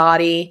Beauty's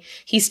body.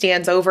 He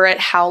stands over it,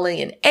 howling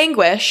in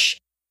anguish.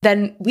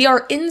 Then we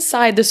are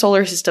inside the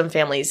solar system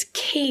family's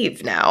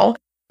cave now.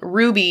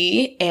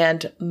 Ruby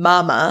and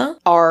Mama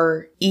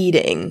are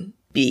eating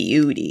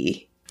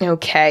Beauty.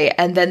 Okay,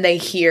 and then they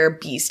hear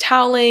Beast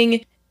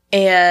howling,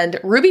 and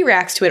Ruby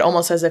reacts to it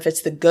almost as if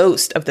it's the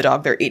ghost of the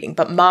dog they're eating,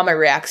 but Mama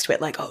reacts to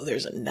it like, oh,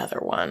 there's another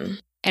one.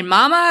 And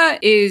Mama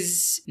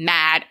is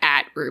mad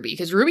at Ruby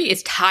because Ruby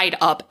is tied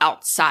up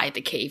outside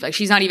the cave. Like,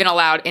 she's not even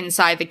allowed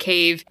inside the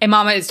cave. And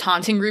Mama is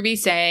taunting Ruby,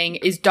 saying,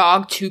 is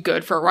dog too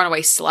good for a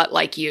runaway slut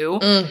like you?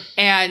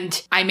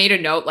 And I made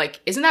a note, like,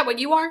 isn't that what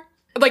you are?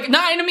 Like,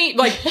 not in me,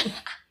 like...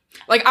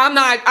 Like, I'm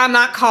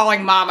not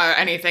calling Mama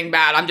anything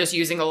bad. I'm just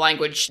using the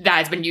language that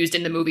has been used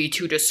in the movie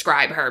to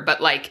describe her.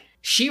 But, like,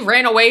 she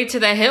ran away to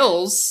the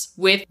hills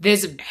with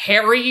this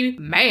hairy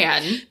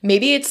man.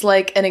 Maybe it's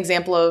like an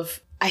example of,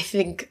 I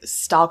think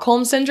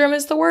Stockholm Syndrome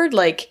is the word.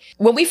 Like,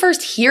 when we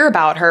first hear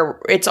about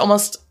her, it's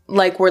almost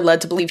like we're led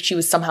to believe she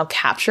was somehow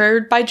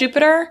captured by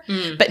Jupiter.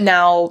 But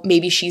now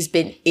maybe she's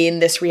been in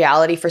this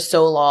reality for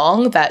so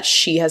long that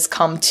she has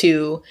come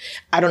to,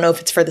 I don't know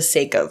if it's for the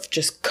sake of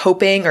just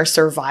coping or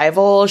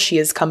survival, she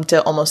has come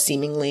to almost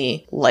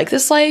seemingly like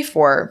this life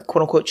or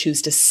quote unquote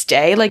choose to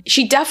stay. Like,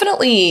 she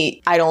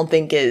definitely, I don't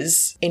think,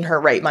 is in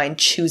her right mind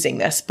choosing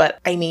this, but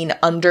I mean,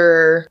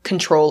 under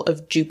control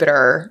of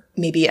Jupiter,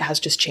 maybe it has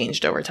just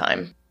changed over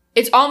time.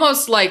 It's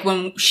almost like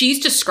when she's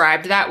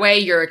described that way,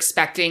 you're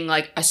expecting,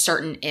 like, a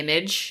certain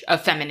image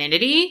of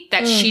femininity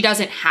that she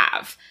doesn't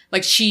have.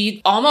 Like,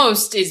 she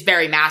almost is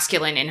very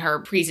masculine in her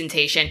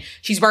presentation.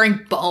 She's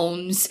wearing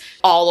bones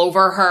all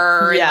over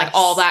her and, like,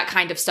 all that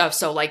kind of stuff.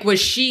 So, like, was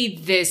she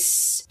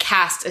this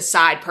cast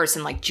aside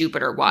person like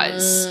Jupiter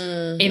was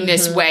in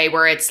this way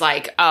where it's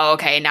like, oh,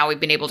 okay, now we've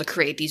been able to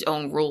create these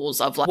own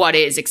rules of, like, what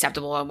is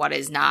acceptable and what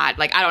is not.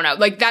 Like, I don't know.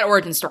 Like, that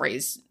origin story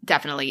is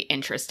definitely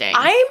interesting.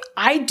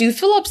 I do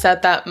feel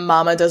upset that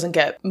Mama doesn't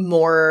get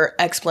more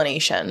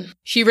explanation.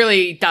 She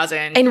really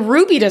doesn't. And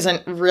Ruby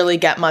doesn't really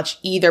get much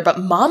either, but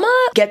Mama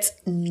gets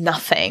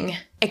nothing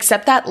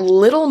except that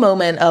little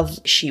moment of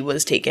she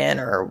was taken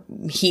or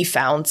he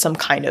found some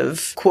kind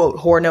of, quote,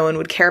 whore no one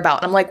would care about.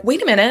 And I'm like,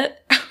 wait a minute.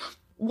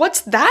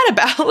 What's that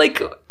about?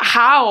 Like,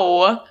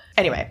 how?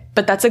 Anyway,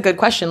 but that's a good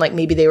question. Like,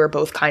 maybe they were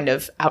both kind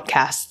of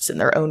outcasts in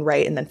their own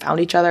right and then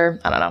found each other.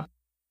 I don't know.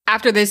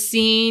 After this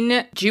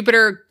scene,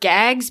 Jupiter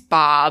gags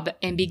Bob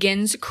and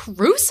begins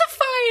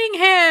crucifying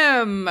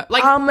him.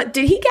 Like,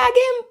 did he gag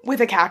him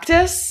with a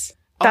cactus?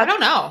 I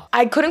don't know.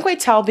 I couldn't quite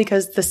tell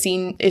because the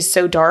scene is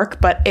so dark,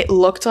 but it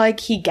looked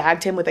like he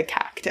gagged him with a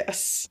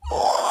cactus.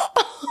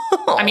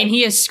 I mean,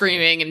 he is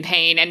screaming in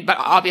pain, but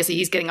obviously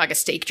he's getting, like, a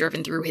stake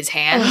driven through his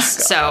hands.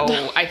 So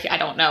I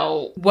don't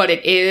know what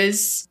it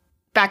is.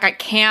 Back at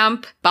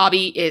camp,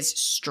 Bobby is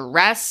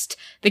stressed.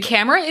 The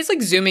camera is,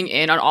 like, zooming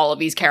in on all of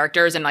these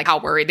characters and, like,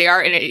 how worried they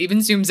are. And it even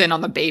zooms in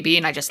on the baby.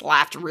 And I just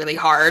laughed really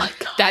hard.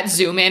 That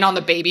zoom in on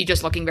the baby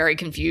just looking very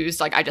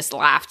confused. Like, I just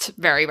laughed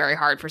very, very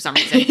hard for some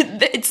reason.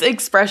 Its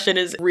expression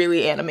is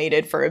really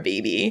animated for a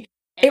baby.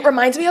 It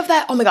reminds me of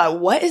that, oh my god,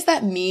 what is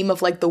that meme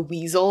of, like, the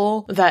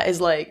weasel that is,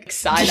 like,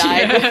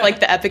 side-eyed with, like,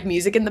 the epic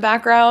music in the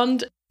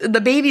background? The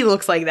baby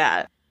looks like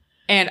that.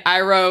 And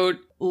I wrote,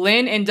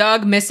 Lynn and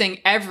Doug missing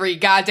every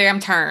goddamn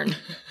turn.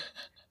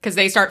 Because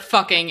they start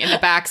fucking in the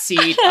back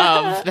seat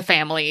of the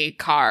family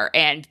car.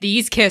 And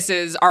these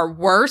kisses are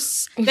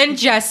worse than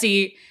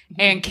Jesse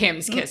and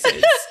Kim's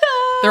kisses.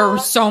 They're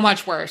so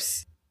much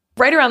worse.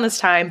 Right around this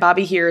time,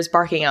 Bobby hears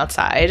barking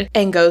outside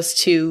and goes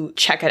to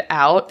check it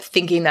out,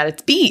 thinking that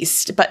it's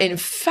Beast. But in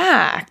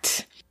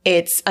fact,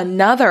 it's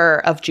another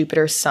of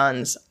Jupiter's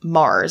sons,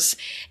 Mars.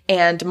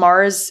 And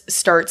Mars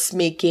starts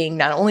making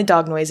not only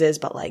dog noises,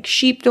 but like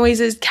sheep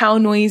noises, cow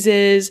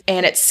noises.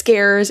 And it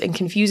scares and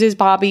confuses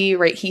Bobby,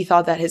 right? He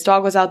thought that his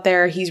dog was out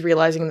there. He's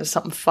realizing that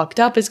something fucked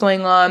up is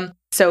going on.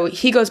 So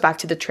he goes back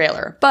to the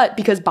trailer. But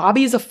because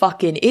Bobby is a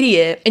fucking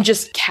idiot and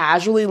just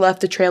casually left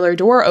the trailer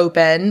door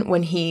open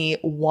when he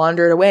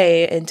wandered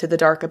away into the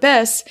dark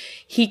abyss,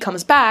 he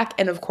comes back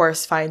and of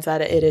course finds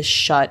that it is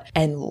shut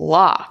and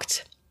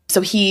locked.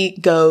 So he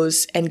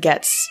goes and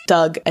gets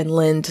Doug and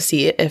Lynn to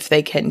see if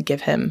they can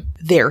give him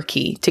their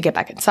key to get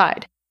back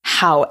inside.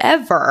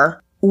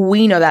 However,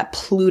 we know that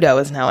Pluto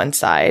is now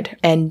inside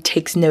and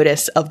takes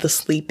notice of the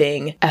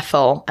sleeping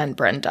Ethel and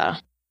Brenda.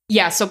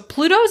 Yeah, so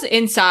Pluto's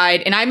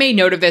inside, and I made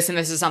note of this, and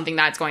this is something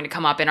that's going to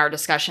come up in our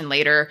discussion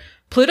later.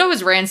 Pluto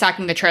is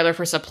ransacking the trailer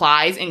for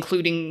supplies,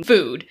 including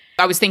food.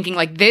 I was thinking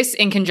like this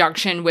in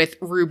conjunction with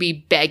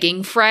Ruby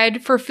begging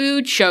Fred for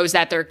food shows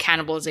that their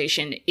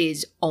cannibalization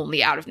is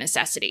only out of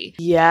necessity.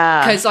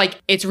 Yeah. Because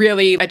like it's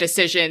really a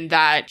decision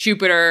that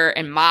Jupiter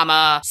and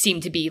Mama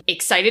seem to be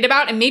excited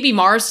about, and maybe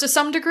Mars to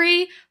some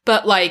degree.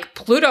 But like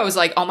Pluto is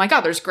like, oh my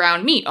God, there's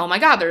ground meat. Oh my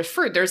God, there's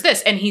fruit. There's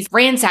this. And he's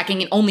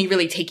ransacking and only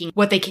really taking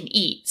what they can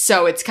eat.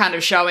 So it's kind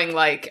of showing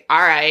like,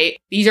 all right,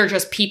 these are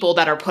just people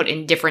that are put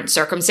in different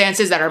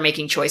circumstances that are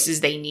making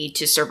choices they need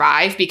to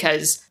survive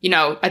because, you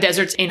know, a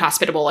desert's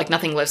inhospitable. Like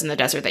nothing lives in the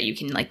desert that you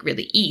can like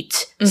really eat.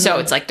 Mm-hmm. So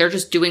it's like they're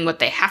just doing what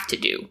they have to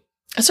do.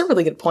 That's a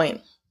really good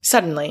point.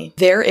 Suddenly,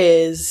 there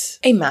is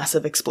a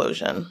massive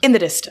explosion in the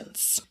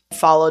distance,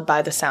 followed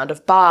by the sound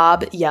of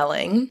Bob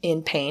yelling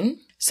in pain.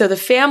 So the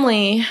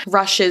family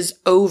rushes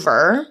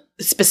over,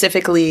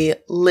 specifically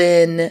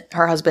Lynn,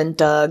 her husband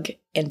Doug,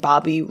 and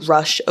Bobby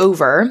rush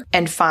over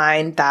and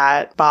find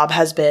that Bob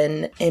has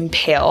been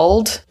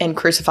impaled and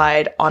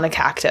crucified on a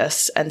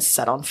cactus and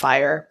set on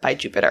fire by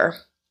Jupiter.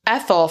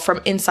 Ethel,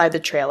 from inside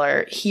the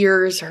trailer,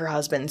 hears her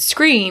husband's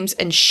screams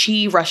and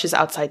she rushes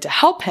outside to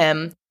help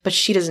him, but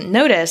she doesn't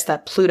notice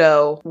that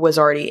Pluto was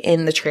already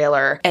in the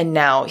trailer and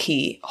now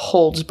he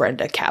holds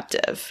Brenda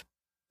captive.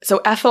 So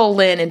Ethel,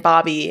 Lynn, and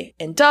Bobby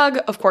and Doug,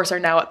 of course,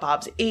 are now at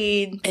Bob's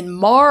aid. And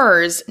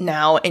Mars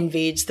now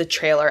invades the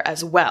trailer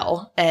as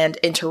well and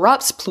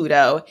interrupts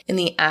Pluto in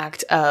the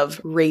act of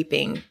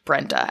raping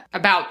Brenda.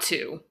 About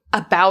to.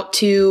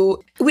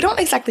 We don't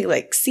exactly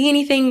see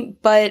anything,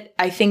 but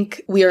I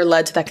think we are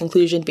led to that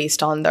conclusion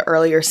based on the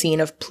earlier scene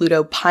of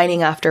Pluto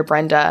pining after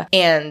Brenda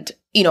and,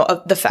 you know,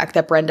 of the fact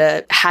that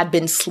Brenda had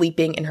been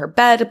sleeping in her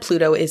bed.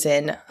 Pluto is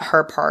in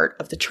her part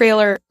of the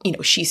trailer. You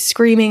know, she's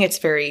screaming. It's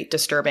very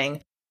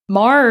disturbing.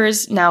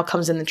 Mars now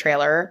comes in the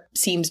trailer,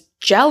 seems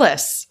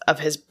jealous of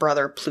his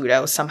brother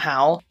Pluto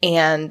somehow,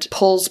 and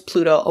pulls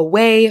Pluto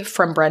away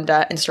from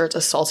Brenda and starts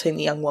assaulting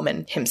the young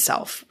woman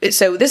himself.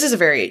 So this is a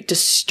very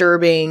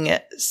disturbing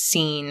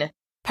scene.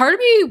 Part of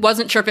me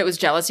wasn't sure if it was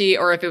jealousy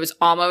or if it was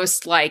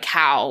almost like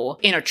how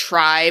in a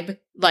tribe,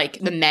 like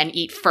the men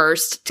eat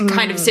first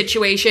kind of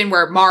situation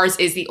where Mars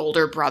is the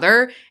older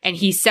brother and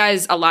he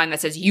says a line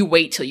that says, you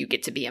wait till you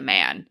get to be a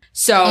man.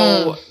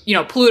 So, you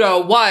know,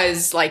 Pluto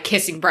was like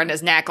kissing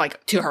Brenda's neck,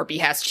 like to her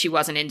behest. She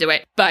wasn't into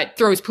it, but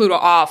throws Pluto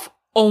off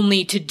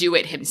only to do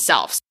it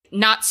himself.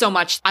 Not so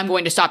much, I'm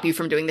going to stop you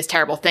from doing this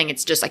terrible thing.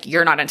 It's just like,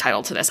 you're not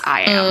entitled to this.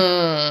 I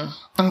am.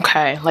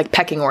 Okay. Like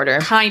pecking order.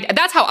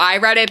 That's how I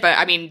read it. But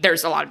I mean,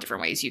 there's a lot of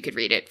different ways you could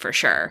read it for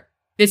sure.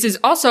 This is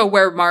also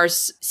where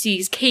Mars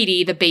sees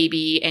Katie, the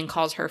baby, and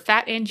calls her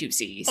fat and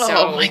juicy. So,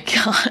 oh my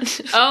God.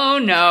 Oh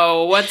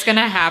no. What's going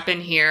to happen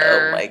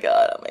here?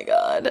 Oh my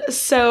God.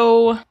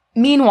 So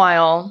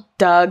meanwhile,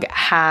 Doug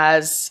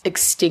has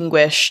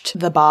extinguished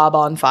the Bob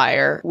on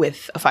fire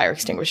with a fire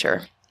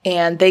extinguisher.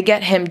 And they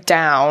get him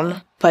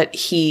down, but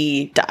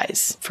he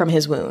dies from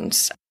his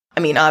wounds.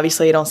 I mean,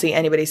 obviously, I don't see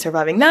anybody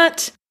surviving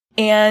that.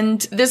 And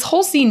this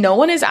whole scene, no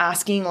one is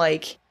asking,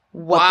 like,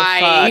 what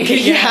why? The fuck?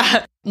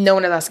 Yeah. No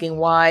one is asking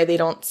why. They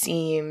don't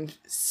seem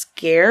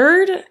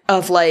scared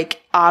of,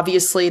 like,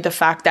 obviously the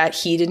fact that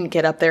he didn't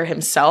get up there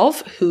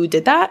himself. Who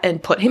did that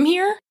and put him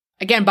here?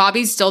 Again,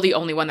 Bobby's still the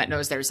only one that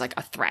knows there's, like,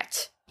 a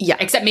threat. Yeah.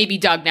 Except maybe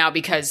Doug now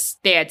because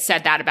they had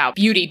said that about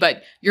Beauty,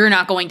 but you're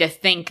not going to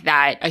think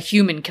that a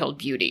human killed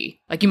Beauty.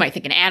 Like you might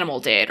think an animal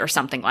did or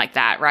something like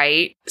that,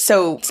 right?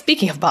 So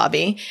speaking of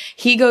Bobby,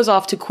 he goes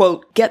off to,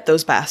 quote, get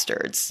those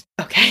bastards.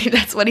 Okay,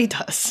 that's what he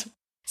does.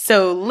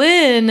 So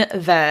Lynn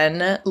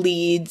then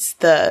leads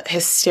the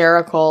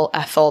hysterical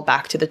Ethel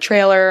back to the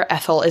trailer.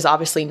 Ethel is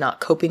obviously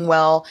not coping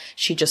well.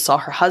 She just saw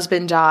her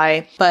husband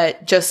die.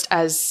 But just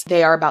as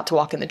they are about to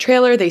walk in the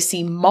trailer, they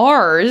see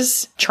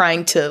Mars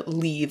trying to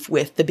leave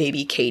with the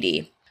baby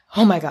Katie.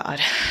 Oh my God.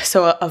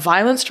 So a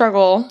violent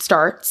struggle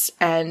starts,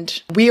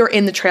 and we are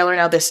in the trailer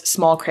now, this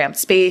small cramped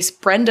space.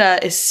 Brenda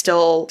is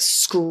still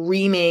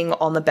screaming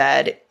on the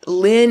bed.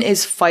 Lynn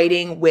is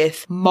fighting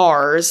with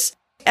Mars.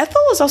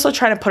 Ethel is also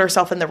trying to put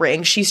herself in the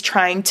ring. She's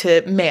trying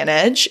to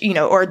manage,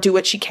 or do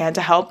what she can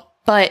to help.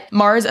 But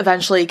Mars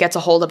eventually gets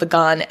a hold of a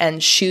gun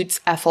and shoots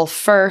Ethel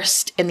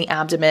first in the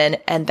abdomen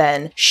and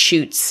then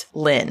shoots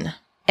Lynn.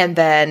 And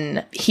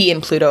then he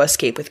and Pluto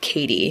escape with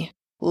Katie.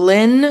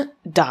 Lynn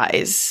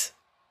dies.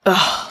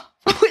 Ugh.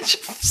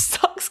 Which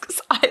sucks because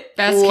I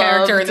Best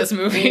character in this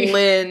movie.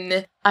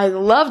 Lynn. I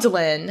loved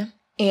Lynn.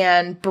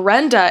 And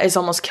Brenda is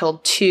almost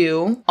killed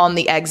too on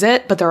the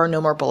exit, but there are no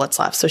more bullets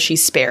left, so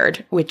she's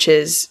spared, which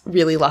is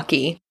really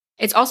lucky.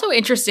 It's also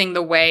interesting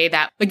the way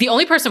that, the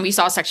only person we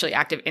saw sexually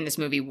active in this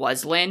movie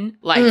was Lynn.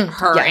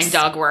 Her yes. and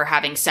Doug were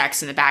having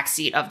sex in the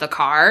backseat of the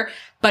car.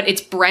 But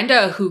it's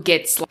Brenda who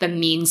gets the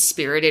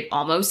mean-spirited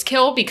almost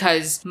kill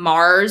because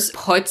Mars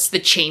puts the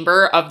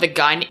chamber of the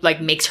gun,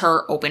 makes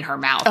her open her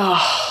mouth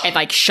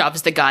and,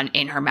 shoves the gun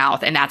in her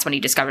mouth. And that's when he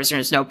discovers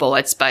there's no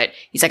bullets. But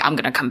he's like, I'm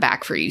going to come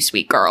back for you,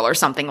 sweet girl, or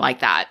something like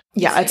that.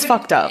 Yeah, it's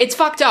fucked up. It's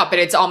fucked up, but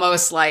it's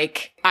almost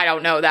like, I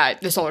don't know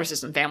that the Solar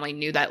System family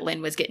knew that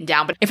Lynn was getting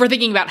down. But if we're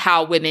thinking about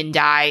how women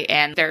die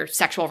and their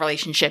sexual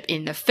relationship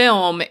in the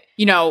film,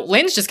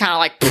 Lynn's just kind of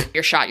like,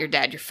 you're shot, you're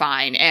dead, you're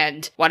fine,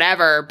 and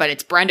whatever. But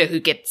it's Brenda who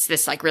gets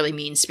this really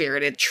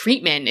mean-spirited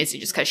treatment. Is it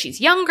just because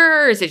she's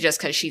younger? Is it just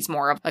because she's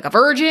more of a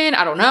virgin?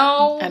 I don't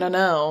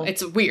know.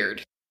 It's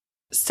weird.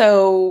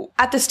 So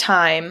at this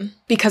time,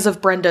 because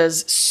of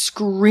Brenda's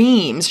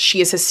screams,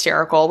 she is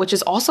hysterical, which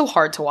is also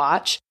hard to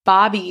watch.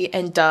 Bobby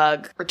and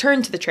Doug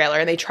return to the trailer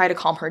and they try to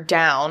calm her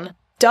down.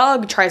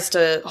 Doug tries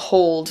to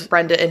hold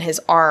Brenda in his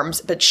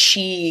arms, but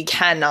she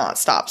cannot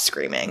stop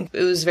screaming.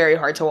 It was very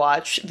hard to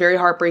watch, very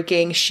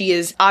heartbreaking. She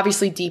is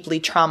obviously deeply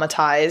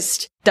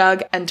traumatized.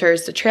 Doug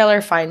enters the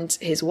trailer, finds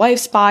his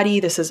wife's body.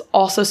 This is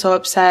also so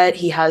upset.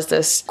 He has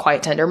this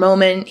quiet, tender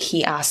moment.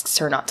 He asks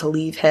her not to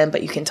leave him,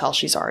 but you can tell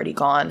she's already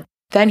gone.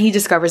 Then he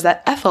discovers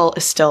that Ethel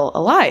is still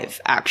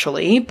alive,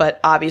 actually, but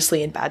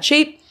obviously in bad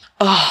shape.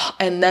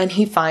 And then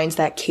he finds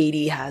that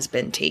Katie has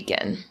been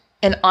taken.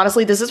 And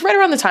honestly, this is right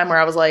around the time where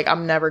I was like,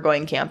 I'm never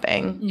going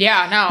camping.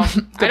 Yeah,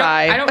 no.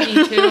 Goodbye. I don't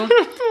need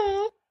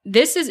to.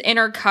 This is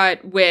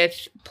intercut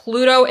with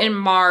Pluto and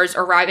Mars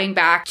arriving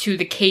back to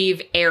the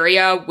cave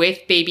area with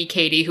baby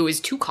Katie, who is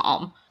too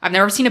calm. I've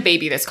never seen a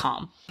baby this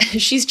calm.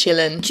 She's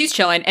chilling.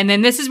 And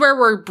then this is where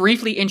we're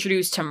briefly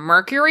introduced to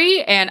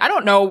Mercury. And I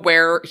don't know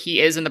where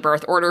he is in the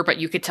birth order, but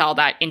you could tell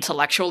that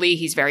intellectually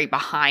he's very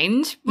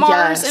behind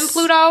Mars and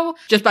Pluto.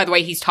 Just by the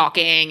way he's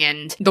talking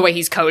and the way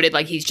he's coded,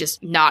 he's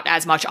just not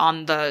as much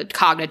on the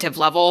cognitive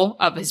level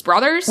of his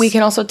brothers. We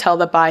can also tell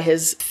that by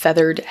his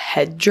feathered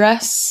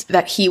headdress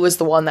that he was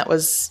the one that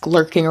was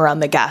lurking around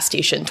the gas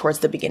station towards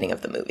the beginning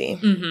of the movie.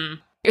 Mm-hmm.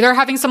 They're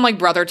having some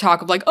brother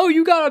talk of oh,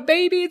 you got a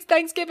baby, it's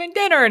Thanksgiving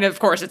dinner. And of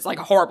course it's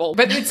horrible,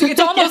 but it's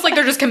almost like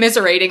they're just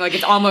commiserating.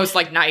 It's almost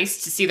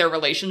nice to see their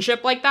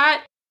relationship like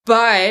that.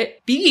 But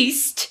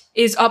Beast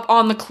is up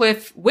on the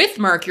cliff with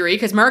Mercury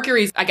because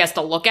Mercury's, I guess,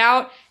 the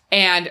lookout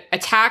and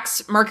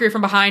attacks Mercury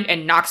from behind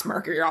and knocks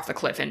Mercury off the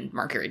cliff and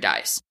Mercury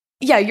dies.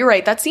 Yeah, you're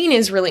right. That scene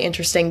is really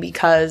interesting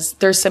because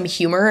there's some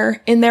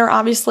humor in there,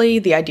 obviously.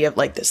 The idea of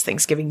this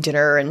Thanksgiving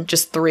dinner and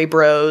just three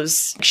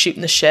bros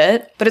shooting the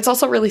shit. But it's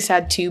also really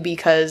sad too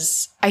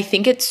because I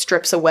think it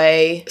strips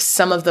away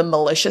some of the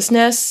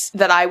maliciousness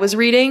that I was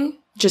reading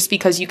just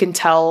because you can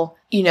tell,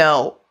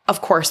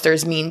 of course,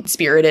 there's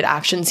mean-spirited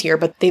actions here,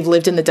 but they've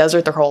lived in the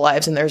desert their whole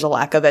lives and there's a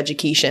lack of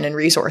education and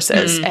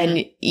resources. Mm-hmm.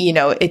 And,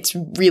 it's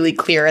really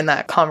clear in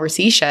that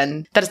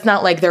conversation that it's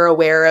not like they're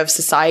aware of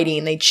society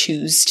and they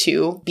choose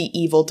to be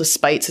evil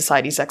despite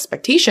society's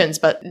expectations,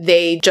 but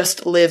they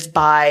just live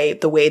by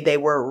the way they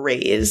were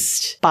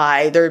raised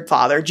by their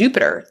father,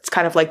 Jupiter. It's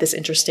kind of like this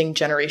interesting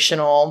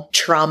generational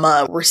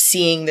trauma. We're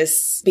seeing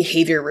this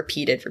behavior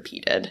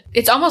repeated.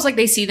 It's almost like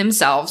they see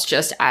themselves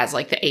just as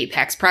the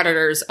apex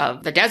predators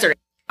of the desert.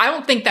 I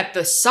don't think that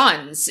the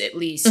sons, at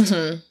least,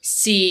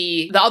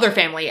 see the other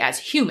family as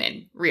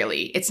human,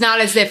 really. It's not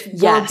as if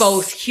we're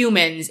both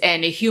humans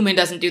and a human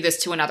doesn't do this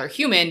to another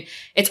human.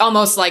 It's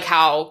almost like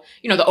how,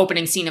 the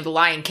opening scene of The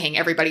Lion King,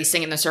 everybody's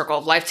singing the circle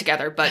of life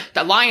together, but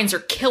the lions are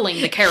killing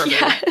the caribou,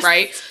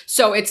 right?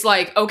 So it's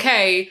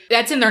okay,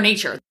 that's in their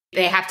nature.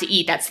 They have to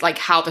eat. That's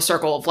how the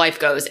circle of life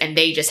goes. And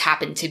they just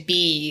happen to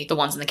be the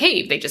ones in the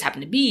cave. They just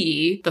happen to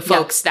be the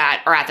folks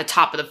that are at the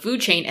top of the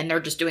food chain and they're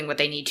just doing what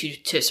they need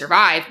to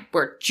survive.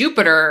 Where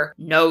Jupiter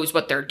knows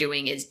what they're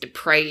doing is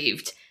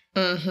depraved.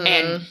 Mm-hmm.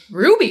 And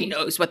Ruby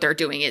knows what they're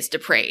doing is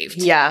depraved.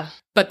 Yeah.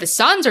 But the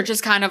sons are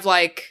just kind of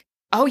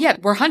oh yeah,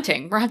 we're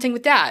hunting. We're hunting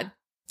with dad.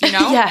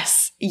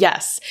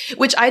 Yes.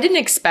 Which I didn't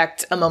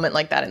expect a moment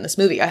like that in this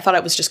movie. I thought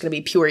it was just going to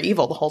be pure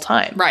evil the whole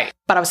time. Right.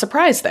 But I was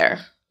surprised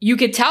there. You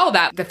could tell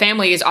that the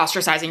family is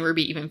ostracizing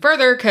Ruby even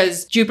further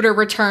because Jupiter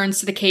returns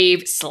to the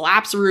cave,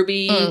 slaps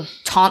Ruby,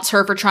 taunts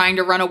her for trying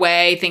to run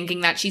away,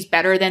 thinking that she's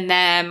better than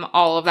them,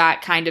 all of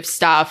that kind of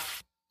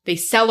stuff. They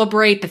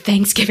celebrate the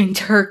Thanksgiving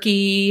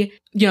turkey.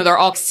 They're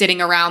all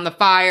sitting around the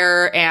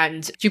fire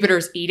and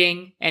Jupiter's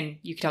eating, and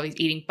you can tell he's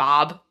eating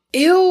Bob.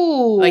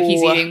 Ew. Like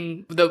he's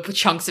eating the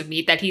chunks of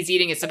meat that he's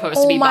eating is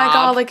supposed to be Bob. Oh my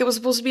God, like it was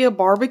supposed to be a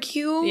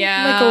barbecue?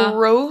 Yeah. Like a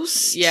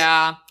roast?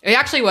 Yeah. It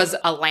actually was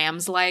a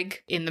lamb's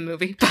leg in the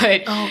movie,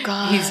 but oh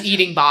God. he's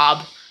eating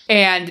Bob.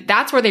 And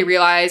that's where they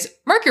realize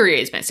Mercury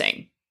is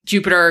missing.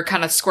 Jupiter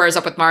kind of squares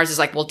up with Mars, is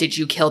like, well, did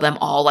you kill them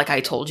all like I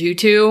told you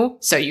to?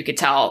 So you could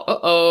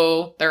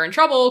tell, they're in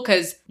trouble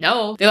because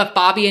no, they left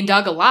Bobby and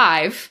Doug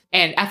alive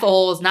and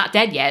Ethel is not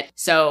dead yet.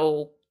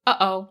 So,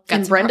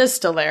 And Brenda's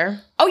still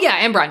there. Oh yeah,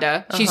 and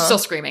Brenda. She's still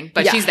screaming,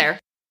 but she's there.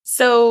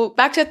 So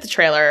back to the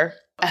trailer.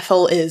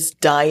 Ethel is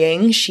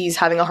dying. She's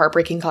having a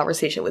heartbreaking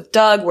conversation with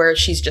Doug where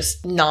she's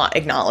just not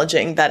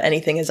acknowledging that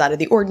anything is out of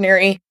the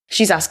ordinary.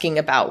 She's asking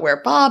about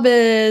where Bob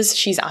is.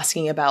 She's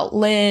asking about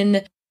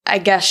Lynn. I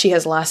guess she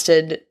has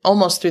lasted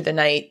almost through the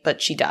night,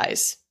 but she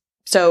dies.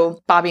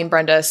 So Bobby and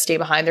Brenda stay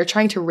behind. They're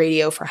trying to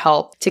radio for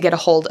help to get a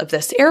hold of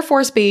this Air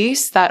Force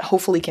base that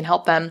hopefully can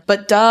help them.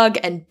 But Doug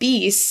and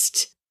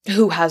Beast,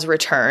 who has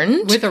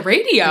returned with a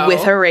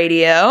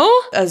radio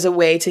as a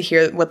way to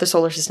hear what the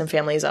solar system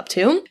family is up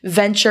to,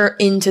 venture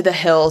into the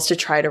hills to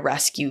try to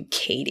rescue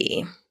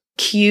Katie.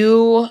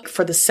 Cue,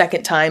 for the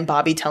second time,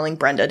 Bobby telling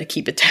Brenda to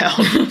keep it down,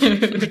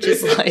 which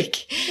is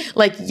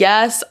like,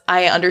 yes,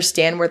 I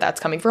understand where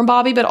that's coming from,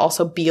 Bobby, but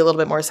also be a little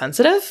bit more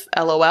sensitive,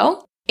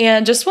 LOL.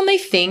 And just when they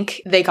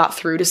think they got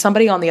through to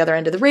somebody on the other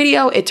end of the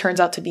radio, it turns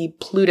out to be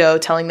Pluto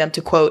telling them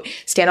to, quote,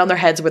 stand on their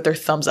heads with their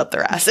thumbs up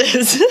their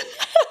asses.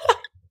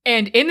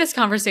 And in this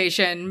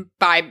conversation,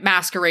 by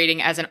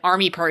masquerading as an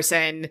army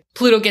person,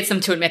 Pluto gets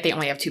them to admit they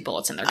only have 2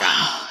 bullets in their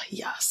gun.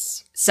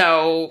 Yes.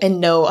 So... And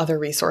no other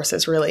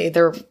resources, really.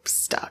 They're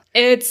stuck.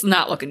 It's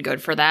not looking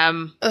good for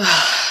them.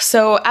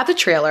 So at the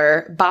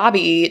trailer,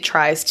 Bobby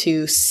tries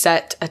to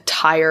set a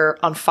tire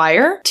on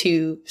fire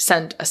to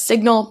send a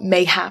signal,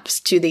 mayhaps,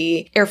 to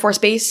the Air Force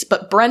base.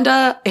 But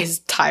Brenda is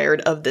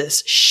tired of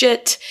this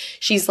shit.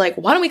 She's like,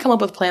 why don't we come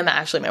up with a plan that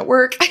actually might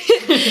work?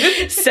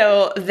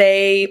 So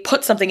they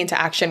put something into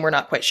action. We're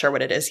not quite sure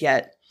what it is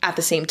yet. At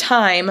the same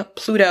time,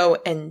 Pluto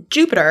and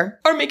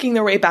Jupiter are making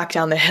their way back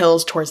down the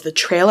hills towards the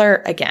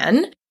trailer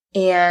again.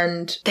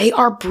 And they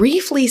are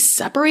briefly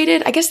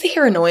separated. I guess they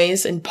hear a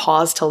noise and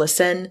pause to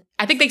listen.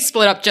 I think they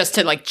split up just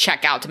to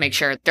check out to make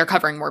sure they're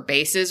covering more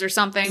bases or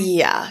something.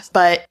 Yeah.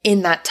 But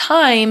in that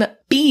time,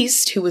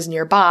 Beast, who was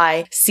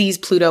nearby, sees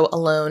Pluto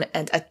alone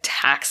and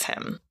attacks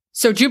him.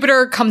 So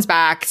Jupiter comes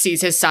back,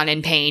 sees his son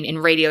in pain,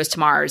 and radios to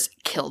Mars,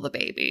 kill the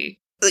baby.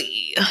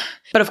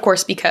 But of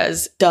course,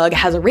 because Doug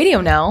has a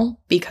radio now,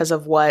 because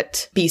of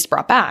what Beast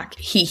brought back,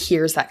 he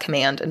hears that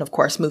command and, of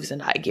course, moves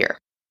into high gear.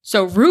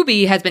 So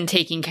Ruby has been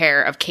taking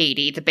care of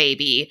Katie, the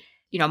baby.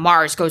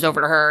 Mars goes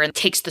over to her and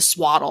takes the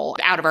swaddle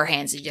out of her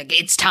hands. And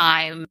like, it's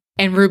time.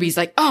 And Ruby's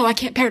like, oh, I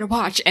can't bear to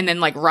watch. And then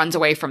runs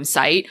away from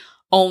sight,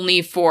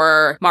 only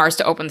for Mars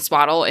to open the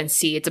swaddle and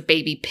see it's a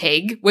baby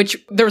pig, which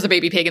there was a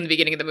baby pig in the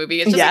beginning of the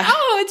movie. It's just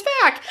it's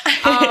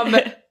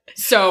back.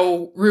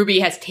 So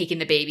Ruby has taken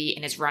the baby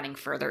and is running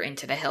further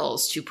into the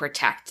hills to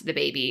protect the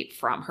baby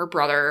from her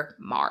brother,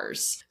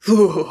 Mars.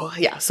 Ooh,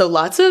 yeah, so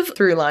lots of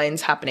through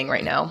lines happening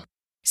right now.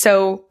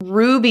 So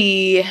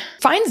Ruby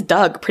finds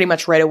Doug pretty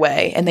much right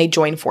away, and they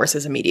join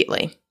forces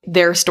immediately.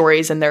 Their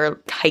stories and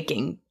their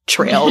hiking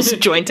trails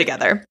join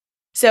together.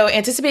 So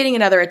anticipating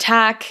another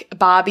attack,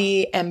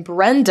 Bobby and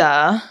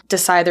Brenda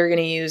decide they're going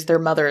to use their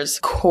mother's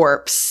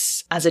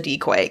corpse as a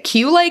decoy.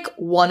 Cue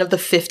one of the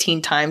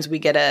 15 times we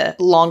get a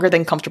longer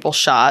than comfortable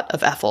shot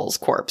of Ethel's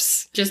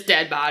corpse. Just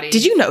dead body.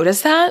 Did you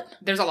notice that?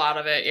 There's a lot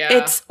of it, yeah.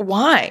 It's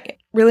why?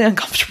 Really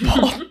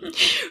uncomfortable.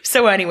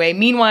 So anyway,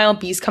 meanwhile,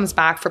 Beast comes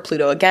back for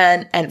Pluto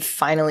again and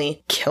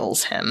finally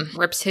kills him.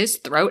 Rips his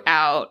throat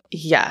out.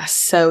 Yes,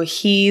 so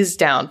he's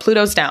down.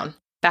 Pluto's down.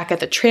 Back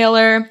at the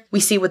trailer, we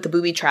see what the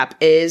booby trap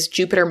is.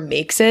 Jupiter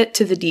makes it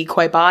to the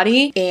decoy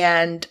body,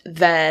 and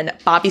then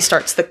Bobby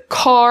starts the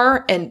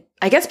car and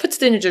I guess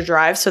puts it into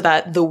drive so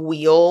that the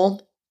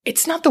wheel...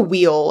 It's not the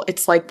wheel,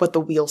 it's what the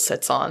wheel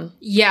sits on.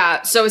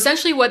 Yeah, so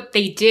essentially what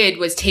they did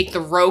was take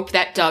the rope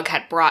that Doug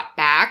had brought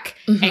back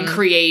and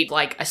create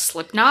a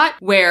slip knot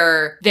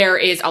where there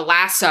is a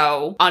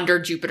lasso under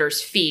Jupiter's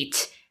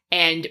feet,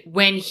 and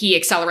when he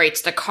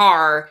accelerates the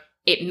car,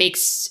 it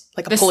makes...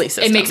 a pulley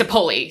system. It makes a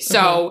pulley.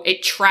 So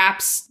it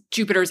traps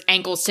Jupiter's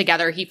ankles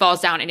together. He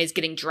falls down and is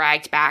getting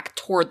dragged back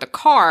toward the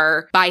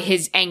car by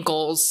his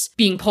ankles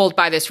being pulled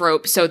by this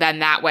rope. So then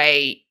that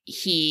way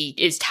he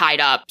is tied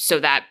up so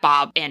that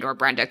Bob and or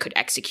Brenda could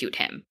execute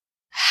him.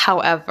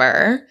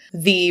 However,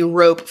 the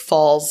rope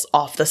falls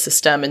off the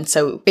system and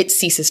so it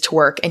ceases to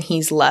work and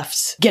he's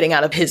left getting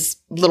out of his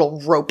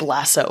little rope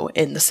lasso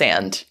in the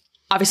sand.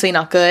 Obviously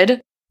not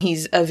good.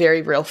 He's a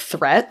very real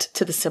threat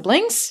to the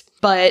siblings.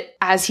 But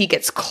as he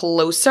gets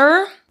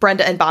closer,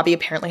 Brenda and Bobby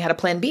apparently had a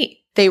plan B.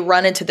 They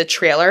run into the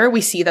trailer.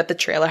 We see that the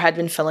trailer had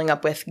been filling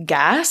up with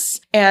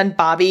gas, and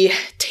Bobby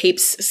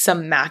tapes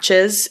some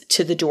matches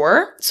to the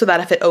door so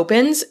that if it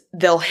opens,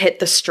 they'll hit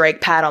the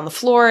strike pad on the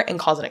floor and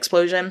cause an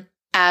explosion.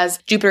 As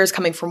Jupiter is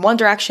coming from one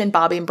direction,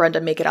 Bobby and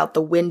Brenda make it out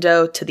the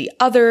window to the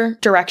other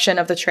direction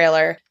of the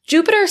trailer.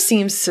 Jupiter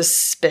seems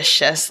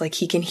suspicious, like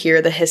he can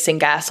hear the hissing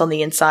gas on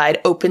the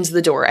inside, opens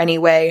the door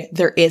anyway.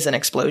 There is an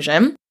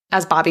explosion.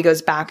 As Bobby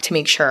goes back to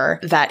make sure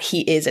that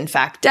he is in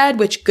fact dead,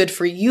 which good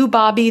for you,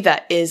 Bobby.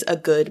 That is a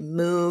good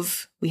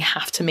move. We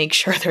have to make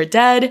sure they're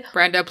dead.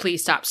 Brenda,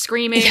 please stop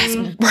screaming.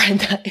 Yes,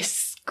 Brenda is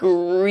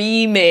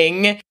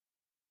screaming.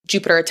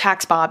 Jupiter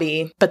attacks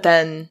Bobby, but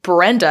then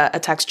Brenda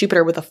attacks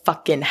Jupiter with a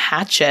fucking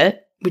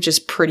hatchet, which is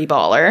pretty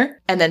baller.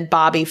 And then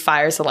Bobby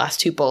fires the last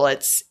 2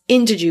 bullets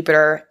into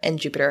Jupiter, and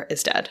Jupiter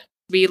is dead.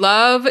 We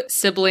love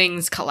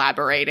siblings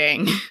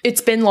collaborating. It's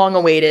been long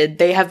awaited.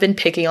 They have been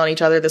picking on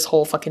each other this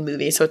whole fucking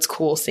movie, so it's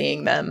cool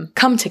seeing them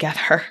come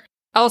together.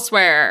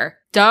 Elsewhere,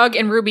 Doug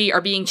and Ruby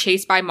are being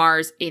chased by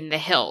Mars in the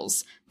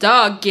hills.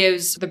 Doug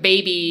gives the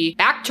baby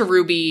back to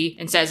Ruby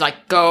and says,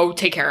 like, go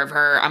take care of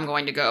her. I'm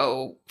going to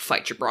go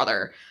fight your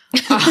brother.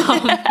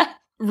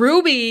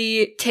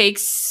 Ruby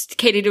takes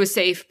Katie to a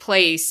safe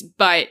place,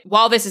 but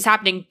while this is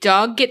happening,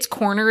 Doug gets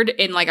cornered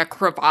in like a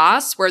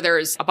crevasse where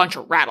there's a bunch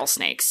of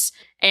rattlesnakes.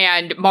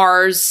 And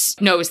Mars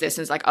knows this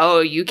and is like, oh,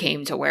 you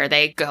came to where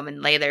they come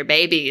and lay their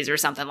babies or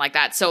something like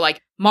that. So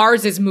like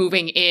Mars is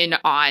moving in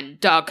on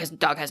Doug because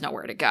Doug has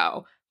nowhere to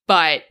go.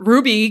 But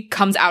Ruby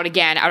comes out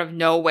again out of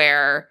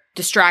nowhere,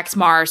 distracts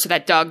Mars so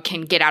that Doug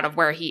can get out of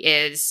where he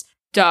is.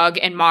 Doug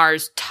and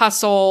Mars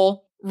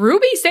tussle.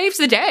 Ruby saves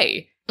the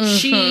day. Mm-hmm.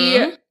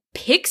 She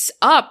picks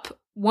up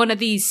one of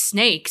these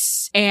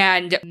snakes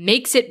and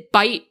makes it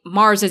bite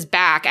Mars's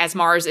back as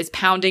Mars is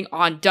pounding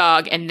on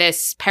Doug, and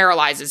this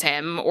paralyzes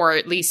him, or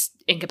at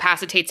least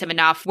incapacitates him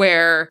enough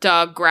where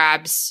Doug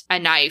grabs a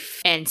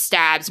knife and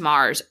stabs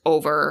Mars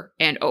over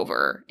and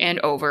over and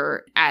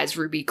over as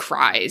Ruby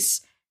cries.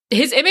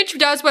 His image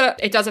does what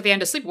it does at the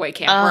end of Sleepaway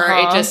Camp, where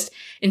it just,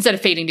 instead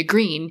of fading to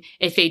green,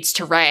 it fades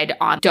to red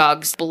on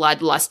Doug's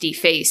bloodlusty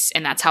face,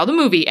 and that's how the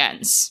movie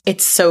ends.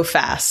 It's so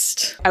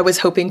fast. I was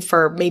hoping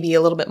for maybe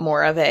a little bit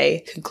more of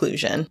a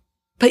conclusion.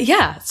 But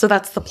yeah, so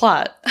that's the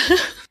plot.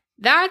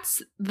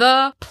 That's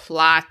the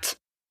plot.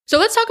 So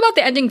let's talk about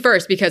the ending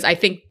first, because I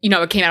think,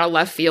 it came out of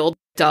left field,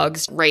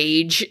 Doug's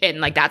rage,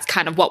 and like that's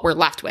kind of what we're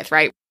left with,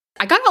 right?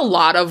 I got a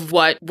lot of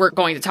what we're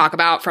going to talk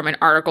about from an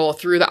article,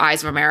 Through the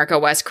Eyes of America,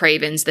 Wes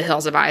Craven's The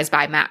Hills Have Eyes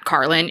by Matt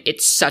Carlin.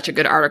 It's such a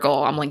good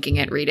article. I'm linking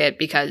it. Read it,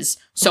 because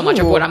so much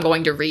of what I'm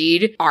going to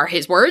read are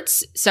his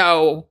words.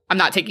 So I'm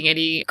not taking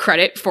any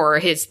credit for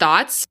his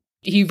thoughts.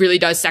 He really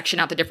does section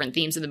out the different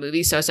themes of the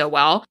movie so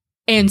well.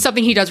 And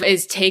something he does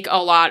is take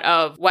a lot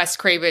of Wes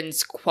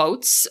Craven's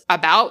quotes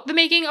about the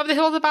making of The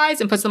Hills Have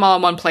Eyes and puts them all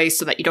in one place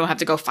so that you don't have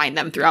to go find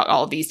them throughout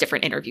all of these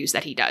different interviews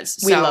that he does.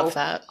 We love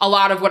that. A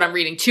lot of what I'm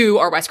reading too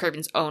are Wes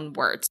Craven's own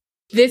words.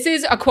 This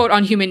is a quote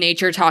on Human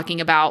Nature talking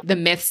about the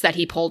myths that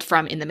he pulled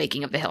from in the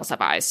making of The Hills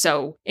Have Eyes.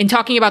 So in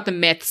talking about the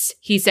myths,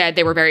 he said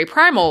they were very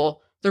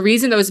primal. The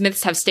reason those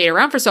myths have stayed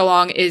around for so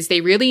long is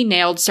they really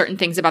nailed certain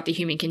things about the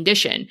human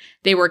condition.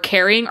 They were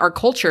carrying our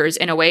cultures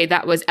in a way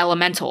that was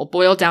elemental,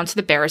 boiled down to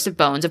the barest of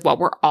bones of what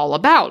we're all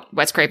about,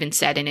 Wes Craven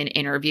said in an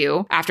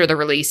interview after the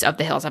release of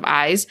The Hills Have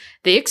Eyes.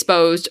 They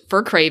exposed,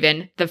 for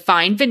Craven, the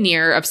fine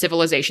veneer of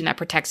civilization that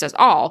protects us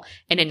all,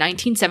 and in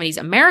 1970s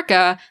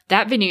America,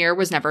 that veneer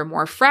was never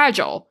more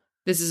fragile.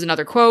 This is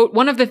another quote.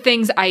 One of the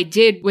things I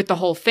did with the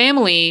whole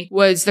family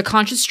was the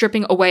conscious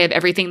stripping away of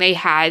everything they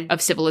had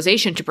of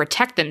civilization to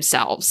protect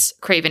themselves,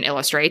 Craven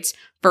illustrates.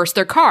 First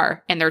their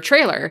car and their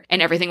trailer,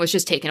 and everything was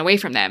just taken away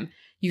from them.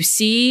 You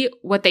see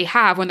what they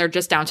have when they're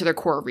just down to their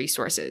core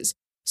resources.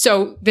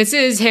 So this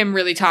is him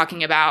really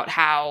talking about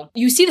how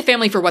you see the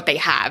family for what they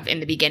have in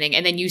the beginning,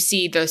 and then you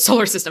see the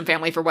solar system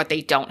family for what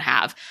they don't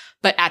have.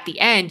 But at the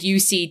end, you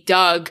see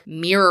Doug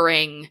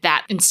mirroring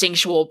that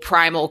instinctual,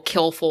 primal,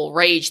 killful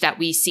rage that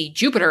we see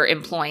Jupiter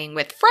employing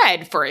with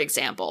Fred, for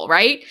example,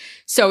 right?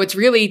 So it's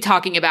really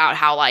talking about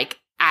how, like,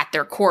 at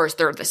their cores,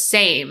 they're the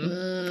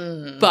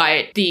same.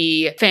 But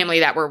the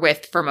family that we're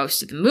with for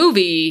most of the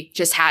movie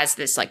just has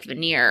this, like,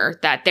 veneer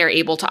that they're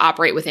able to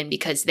operate within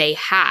because they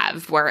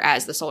have,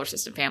 whereas the solar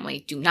system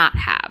family do not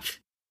have.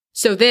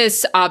 So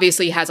this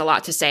obviously has a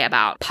lot to say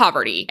about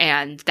poverty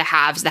and the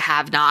haves, the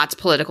have-nots,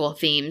 political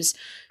themes.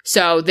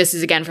 So this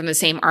is again from the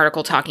same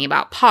article talking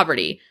about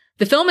poverty.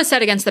 The film is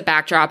set against the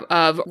backdrop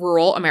of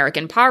rural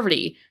American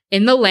poverty.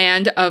 In the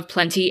land of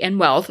plenty and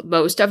wealth,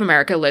 most of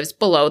America lives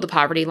below the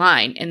poverty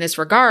line. In this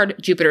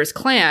regard, Jupiter's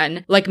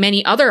clan, like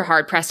many other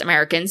hard-pressed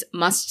Americans,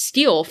 must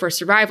steal for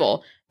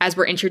survival. As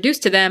we're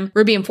introduced to them,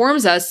 Ruby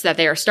informs us that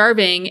they are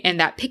starving and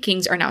that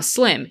pickings are now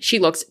slim. She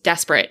looks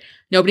desperate.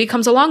 Nobody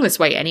comes along this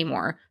way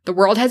anymore. The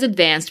world has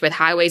advanced with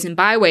highways and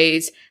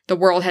byways. The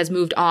world has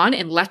moved on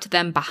and left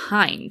them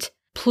behind.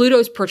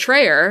 Pluto's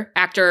portrayer,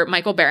 actor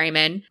Michael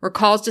Berryman,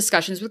 recalls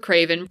discussions with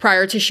Craven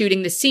prior to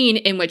shooting the scene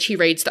in which he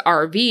raids the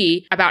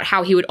RV about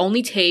how he would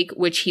only take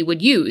which he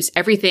would use.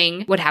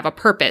 Everything would have a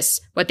purpose.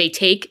 What they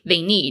take,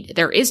 they need.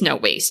 There is no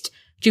waste.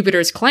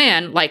 Jupiter's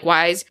clan,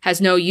 likewise, has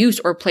no use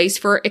or place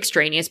for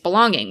extraneous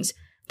belongings.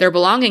 Their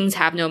belongings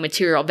have no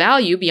material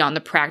value beyond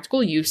the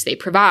practical use they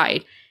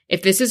provide.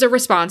 If this is a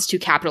response to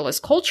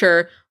capitalist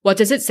culture, what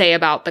does it say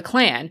about the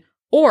Klan?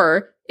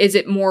 Or is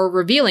it more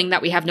revealing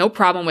that we have no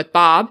problem with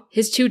Bob,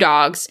 his 2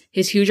 dogs,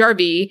 his huge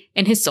RV,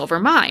 and his silver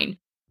mine?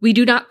 We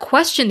do not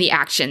question the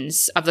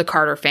actions of the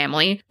Carter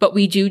family, but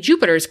we do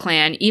Jupiter's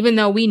clan, even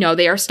though we know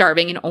they are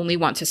starving and only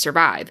want to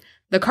survive.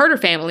 The Carter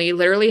family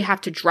literally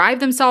have to drive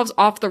themselves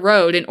off the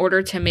road in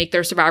order to make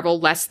their survival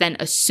less than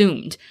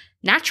assumed.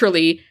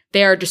 Naturally,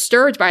 they are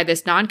disturbed by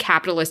this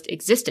non-capitalist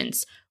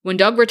existence. When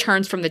Doug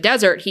returns from the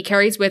desert, he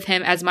carries with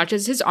him as much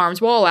as his arms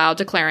will allow,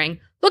 declaring,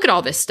 "Look at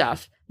all this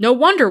stuff. No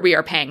wonder we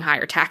are paying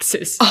higher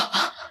taxes."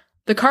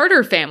 The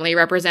Carter family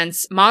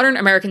represents modern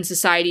American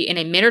society in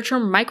a miniature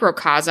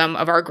microcosm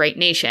of our great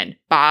nation.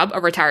 Bob,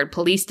 a retired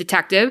police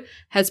detective,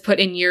 has put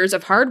in years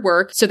of hard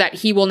work so that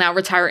he will now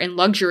retire in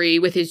luxury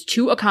with his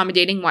 2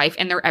 accommodating wife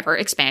and their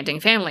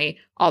ever-expanding family.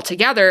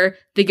 Altogether,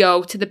 they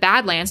go to the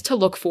Badlands to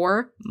look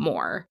for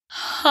more.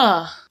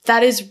 Huh.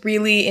 That is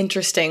really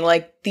interesting.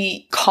 Like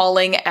the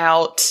calling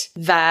out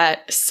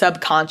that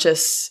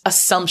subconscious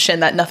assumption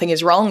that nothing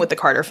is wrong with the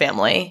Carter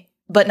family,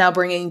 but now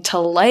bringing to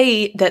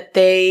light that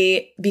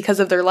they, because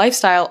of their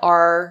lifestyle,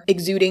 are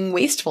exuding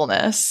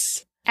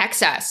wastefulness.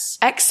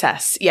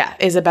 Excess, yeah,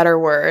 is a better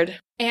word.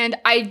 And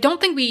I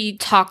don't think we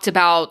talked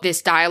about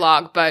this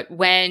dialogue, but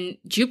when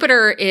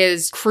Jupiter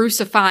is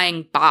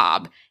crucifying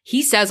Bob,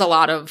 he says a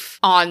lot of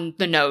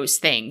on-the-nose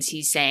things.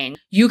 He's saying,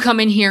 you come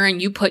in here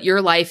and you put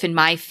your life in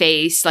my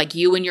face, like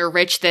you and your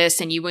rich this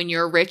and you and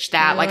your rich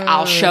that, like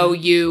I'll show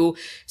you.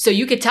 So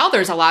you could tell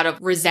there's a lot of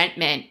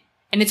resentment.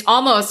 And it's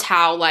almost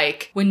how,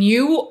 like, when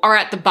you are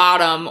at the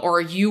bottom or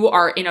you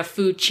are in a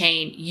food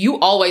chain, you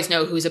always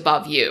know who's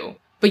above you,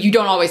 but you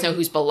don't always know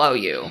who's below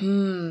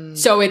you.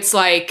 So it's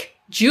like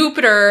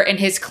Jupiter and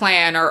his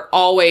clan are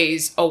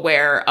always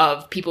aware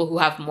of people who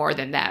have more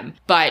than them.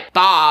 But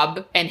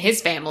Bob and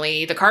his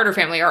family, the Carter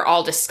family, are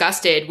all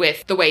disgusted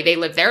with the way they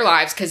live their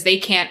lives because they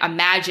can't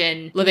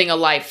imagine living a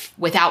life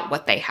without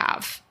what they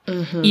have,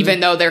 even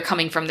though they're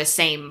coming from the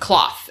same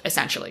cloth,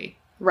 essentially.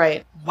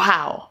 Right.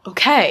 Wow.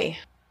 Okay.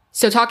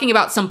 So talking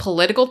about some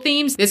political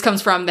themes, this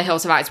comes from the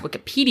Hills Have Eyes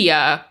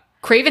Wikipedia.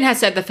 Craven has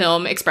said the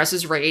film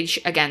expresses rage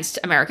against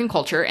American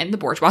culture and the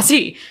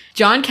bourgeoisie.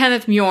 John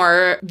Kenneth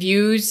Muir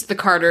views the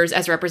Carters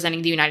as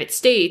representing the United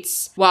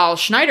States, while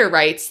Schneider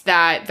writes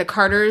that the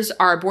Carters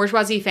are a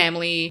bourgeoisie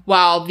family,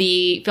 while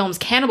the film's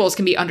cannibals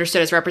can be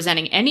understood as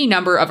representing any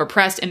number of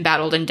oppressed,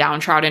 embattled, and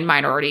downtrodden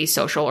minority,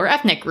 social, or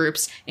ethnic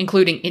groups,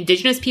 including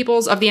indigenous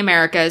peoples of the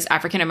Americas,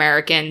 African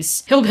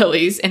Americans,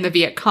 hillbillies, and the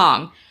Viet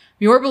Cong.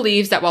 Muir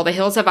believes that while The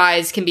Hills Have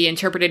Eyes can be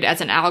interpreted as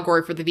an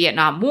allegory for the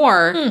Vietnam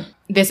War,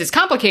 this is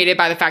complicated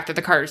by the fact that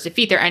the Carters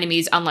defeat their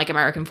enemies, unlike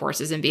American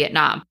forces in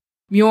Vietnam.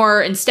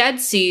 Muir instead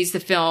sees the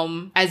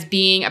film as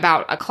being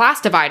about a class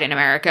divide in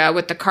America,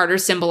 with the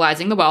Carters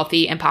symbolizing the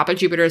wealthy and Papa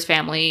Jupiter's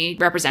family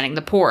representing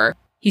the poor.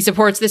 He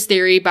supports this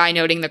theory by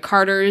noting the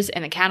Carters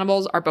and the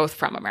cannibals are both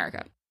from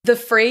America. The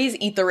phrase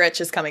 "eat the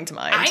rich" is coming to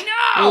mind. I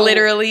know!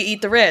 Literally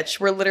eat the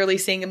rich. We're literally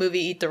seeing a movie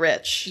Eat the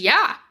Rich.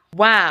 Yeah.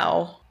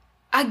 Wow.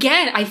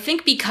 Again, I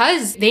think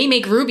because they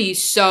make Ruby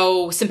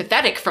so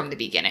sympathetic from the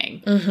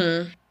beginning.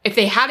 If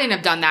they hadn't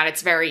have done that,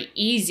 it's very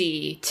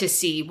easy to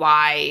see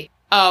why,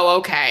 oh,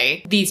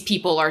 okay, these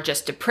people are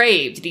just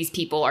depraved. These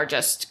people are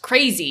just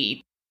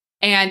crazy.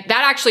 And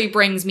that actually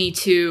brings me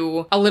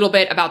to a little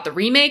bit about the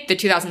remake, the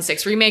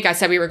 2006 remake. I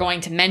said we were going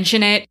to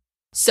mention it.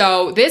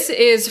 So this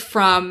is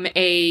from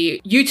a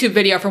YouTube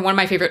video from one of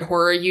my favorite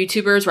horror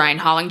YouTubers, Ryan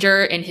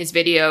Hollinger, in his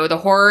video, The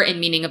Horror and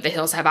Meaning of the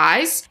Hills Have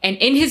Eyes. And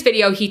in his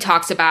video, he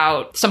talks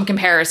about some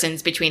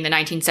comparisons between the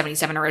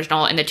 1977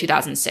 original and the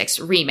 2006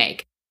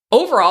 remake.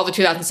 Overall, the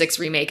 2006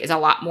 remake is a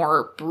lot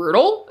more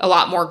brutal, a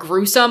lot more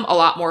gruesome, a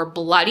lot more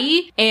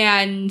bloody,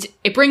 and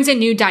it brings in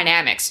new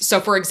dynamics.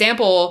 So, for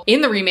example,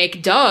 in the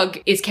remake, Doug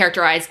is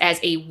characterized as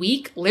a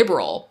weak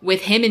liberal,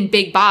 with him and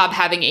Big Bob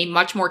having a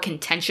much more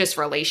contentious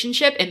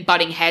relationship and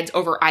butting heads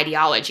over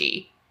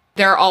ideology.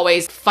 They're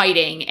always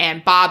fighting,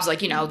 and Bob's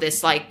like, you know,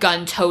 this like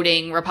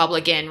gun-toting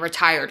Republican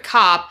retired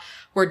cop,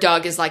 where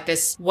Doug is like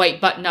this white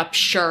button-up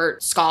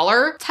shirt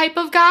scholar type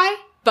of guy.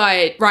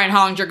 But Ryan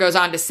Hollinger goes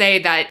on to say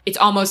that it's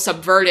almost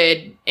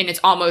subverted and it's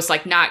almost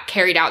like not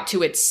carried out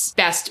to its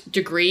best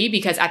degree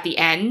because at the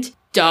end,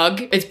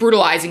 Doug is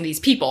brutalizing these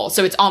people.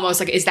 So it's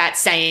almost like, is that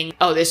saying,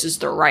 oh, this is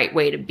the right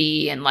way to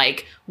be? And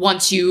like,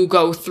 once you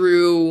go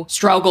through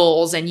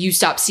struggles and you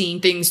stop seeing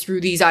things through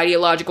these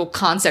ideological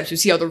concepts, you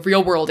see how the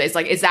real world is.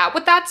 Like, is that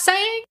what that's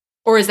saying?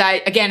 Or is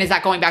that, again, is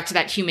that going back to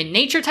that human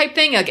nature type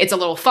thing? Like, it's a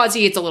little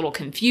fuzzy, it's a little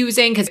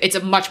confusing because it's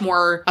a much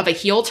more of a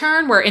heel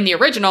turn, where in the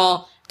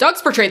original,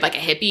 Doug's portrayed like a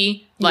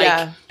hippie.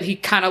 Like, he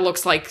kind of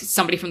looks like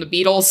somebody from the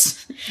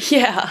Beatles.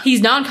 Yeah.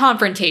 He's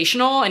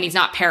non-confrontational and he's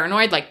not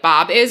paranoid like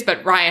Bob is,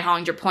 but Ryan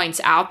Hollinger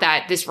points out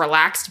that this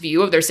relaxed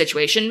view of their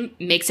situation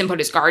makes him put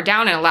his guard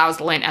down and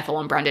allows Lynn, Ethel,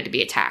 and Brenda to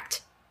be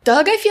attacked.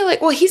 Doug, I feel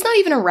like, well, he's not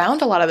even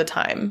around a lot of the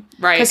time.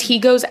 Right. Because he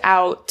goes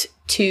out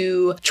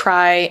to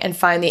try and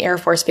find the Air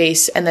Force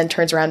Base and then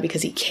turns around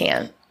because he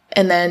can't.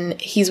 And then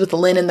he's with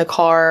Lynn in the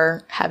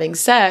car having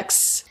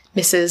sex.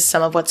 misses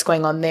some of what's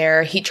going on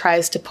there. He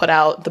tries to put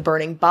out the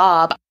burning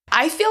Bob.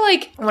 I feel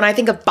like when I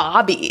think of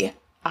Bobby,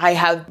 I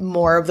have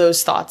more of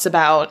those thoughts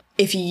about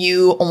if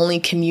you only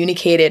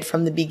communicated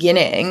from the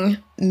beginning,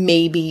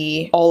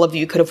 maybe all of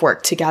you could have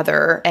worked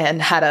together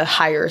and had a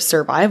higher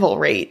survival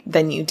rate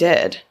than you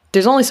did.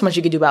 There's only so much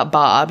you could do about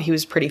Bob. He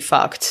was pretty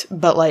fucked.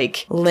 But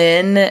like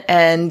Lynn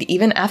and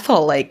even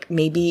Ethel, like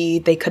maybe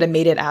they could have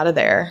made it out of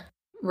there.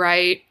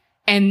 Right.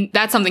 And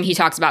that's something he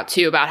talks about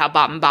too, about how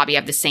Bob and Bobby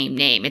have the same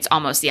name. It's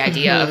almost the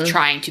idea of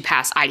trying to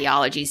pass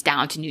ideologies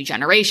down to new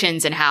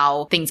generations and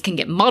how things can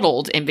get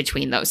muddled in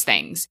between those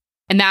things.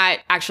 And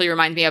that actually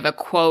reminds me of a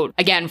quote,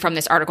 again, from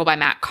this article by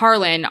Matt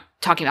Carlin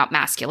talking about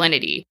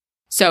masculinity.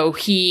 So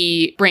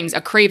he brings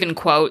a Craven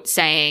quote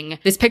saying,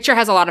 "This picture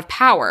has a lot of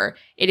power.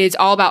 It is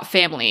all about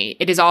family.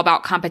 It is all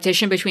about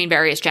competition between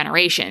various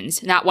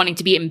generations, not wanting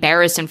to be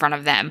embarrassed in front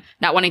of them,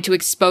 not wanting to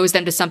expose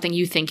them to something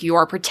you think you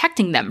are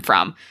protecting them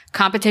from.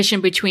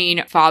 Competition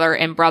between father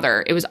and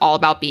brother. It was all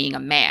about being a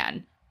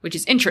man," which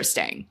is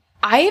interesting.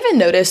 I even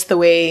noticed the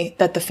way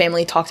that the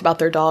family talked about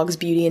their dogs,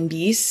 Beauty and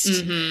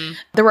Beast.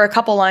 There were a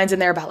couple lines in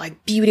there about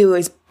like Beauty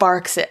always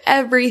barks at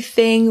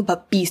everything,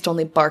 but Beast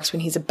only barks when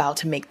he's about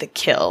to make the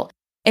kill.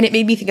 And it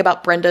made me think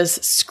about Brenda's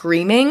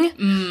screaming.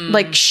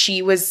 Like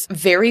she was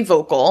very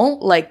vocal,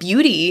 like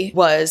Beauty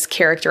was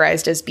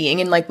characterized as being,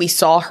 and like we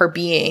saw her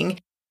being.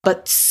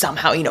 But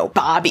somehow,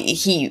 Bobby,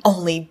 he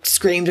only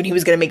screamed when he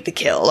was going to make the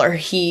kill, or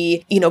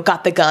he,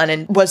 got the gun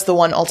and was the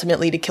one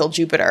ultimately to kill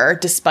Jupiter,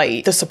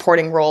 despite the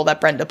supporting role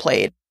that Brenda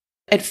played.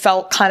 It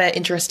felt kind of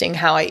interesting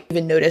how I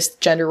even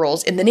noticed gender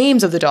roles in the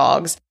names of the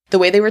dogs, the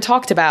way they were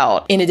talked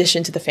about, in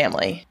addition to the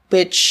family,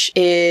 which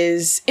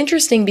is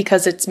interesting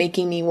because it's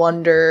making me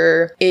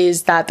wonder,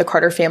 is that the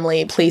Carter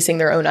family placing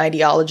their own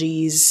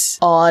ideologies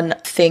on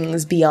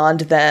things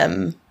beyond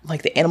them,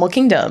 like the animal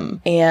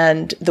kingdom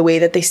and the way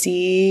that they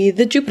see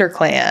the Jupiter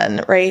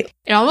clan, right?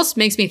 It almost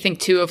makes me think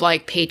too of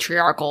like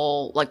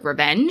patriarchal like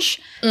revenge.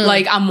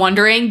 Like I'm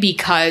wondering,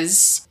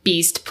 because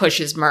Beast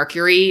pushes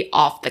Mercury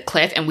off the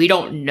cliff and we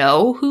don't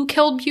know who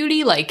killed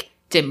Beauty, like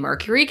did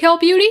Mercury kill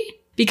Beauty?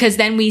 Because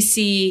then we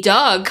see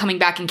Doug coming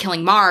back and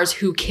killing Mars,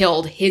 who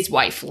killed his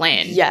wife,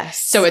 Lynn.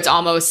 Yes. So it's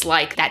almost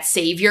like that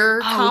savior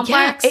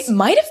complex. Yeah. It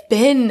might have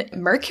been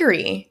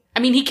Mercury. I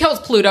mean, he kills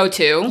Pluto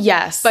too.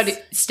 Yes.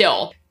 But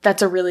still.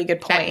 That's a really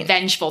good point. That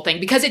vengeful thing.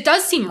 Because it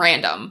does seem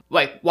random.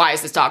 Like, why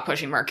is this dog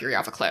pushing Mercury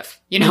off a cliff?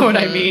 You know what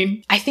I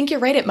mean? I think you're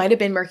right. It might have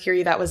been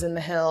Mercury that was in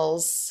the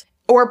hills.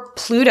 Or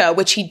Pluto,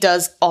 which he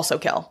does also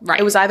kill. Right.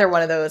 It was either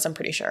one of those, I'm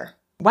pretty sure.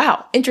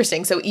 Wow,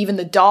 interesting. So even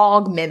the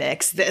dog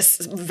mimics this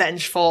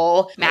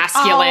vengeful,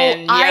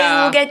 masculine,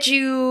 I will get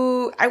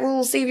you, I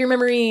will save your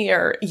memory,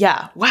 or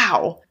yeah,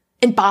 wow.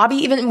 And Bobby,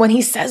 even when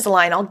he says the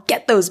line, "I'll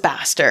get those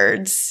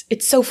bastards,"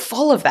 it's so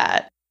full of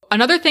that.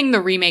 Another thing the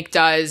remake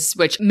does,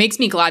 which makes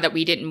me glad that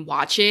we didn't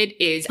watch it,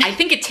 is I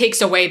think it takes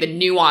away the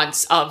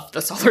nuance of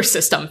the solar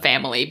system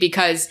family,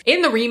 because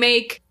in the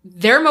remake,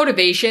 their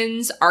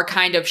motivations are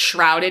kind of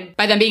shrouded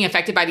by them being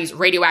affected by these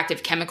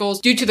radioactive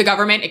chemicals due to the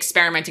government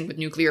experimenting with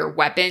nuclear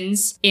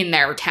weapons in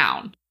their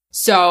town.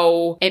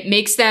 So it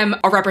makes them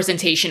a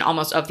representation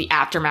almost of the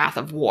aftermath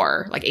of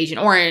war, like Agent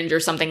Orange or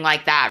something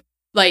like that.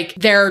 Like,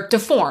 they're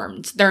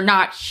deformed. They're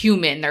not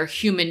human. They're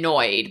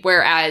humanoid.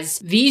 Whereas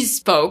these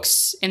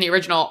folks in the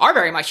original are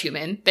very much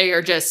human. They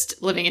are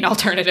just living an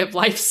alternative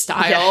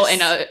lifestyle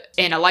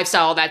in a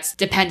lifestyle that's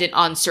dependent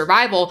on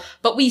survival.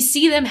 But we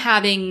see them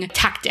having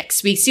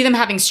tactics. We see them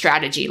having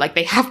strategy. Like,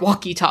 they have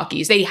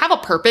walkie-talkies. They have a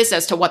purpose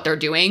as to what they're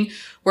doing.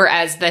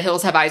 Whereas the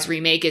Hills Have Eyes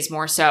remake is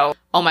more so,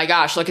 oh my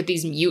gosh, look at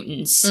these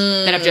mutants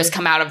that have just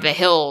come out of the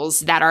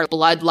hills that are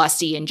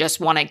bloodlusty and just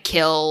want to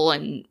kill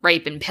and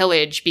rape and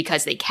pillage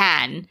because they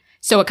can.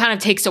 So it kind of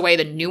takes away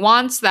the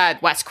nuance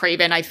that Wes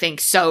Craven, I think,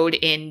 sowed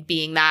in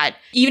being that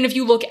even if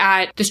you look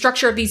at the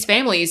structure of these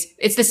families,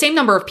 it's the same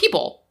number of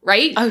people,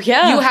 right? Oh,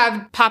 yeah. You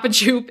have Papa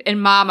Jupe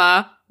and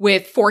Mama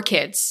with 4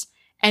 kids.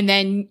 And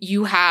then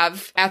you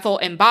have Ethel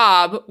and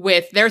Bob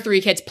with their 3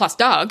 kids plus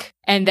Doug.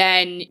 And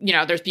then,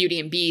 there's Beauty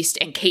and Beast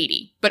and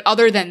Katie. But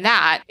other than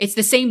that, it's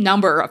the same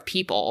number of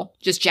people,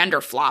 just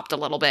gender flopped a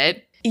little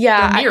bit.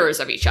 Yeah. They're mirrors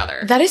of each other.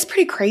 That is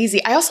pretty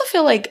crazy. I also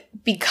feel like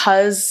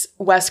because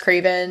Wes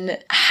Craven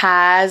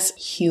has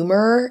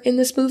humor in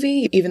this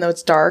movie, even though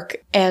it's dark,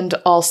 and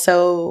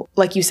also,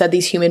 like you said,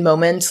 these human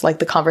moments, like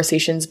the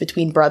conversations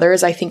between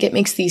brothers, I think it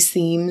makes these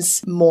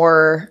themes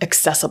more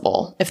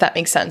accessible, if that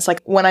makes sense. Like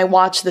when I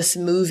watch this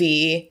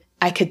movie,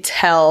 I could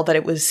tell that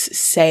it was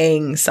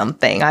saying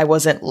something. I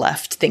wasn't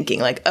left thinking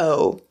like,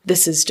 oh,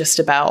 this is just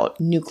about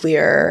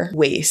nuclear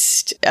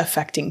waste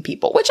affecting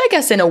people, which I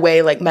guess in a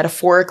way, like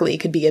metaphorically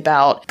could be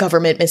about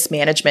government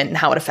mismanagement and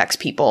how it affects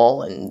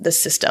people and the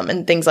system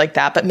and things like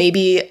that. But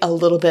maybe a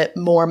little bit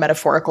more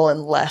metaphorical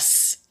and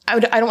less, I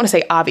don't want to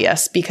say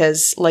obvious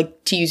because,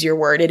 like, to use your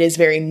word, it is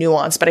very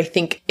nuanced, but I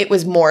think it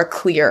was more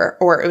clear,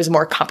 or it was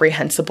more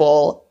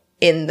comprehensible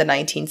in the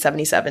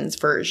 1977's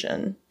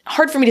version.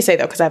 Hard for me to say,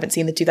 though, because I haven't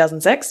seen the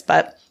 2006,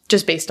 but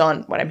just based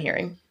on what I'm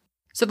hearing.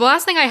 So the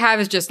last thing I have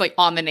is just like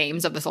on the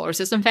names of the solar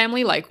system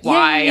family, like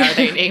why are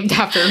they named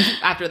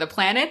after the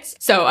planets?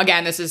 So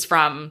again, this is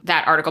from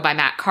that article by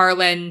Matt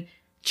Carlin.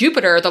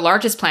 Jupiter, the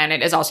largest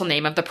planet, is also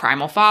named of the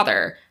primal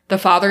father, the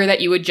father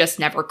that you would just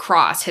never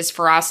cross. His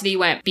ferocity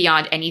went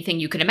beyond anything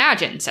you can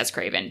imagine, says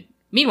Craven.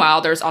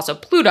 Meanwhile, there's also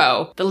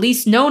Pluto, the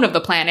least known of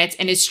the planets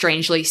and is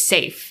strangely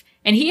safe.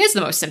 And he is the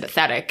most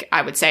sympathetic,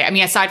 I would say. I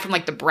mean, aside from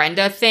like the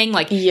Brenda thing,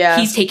 like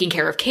he's taking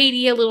care of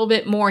Katie a little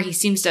bit more. He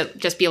seems to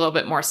just be a little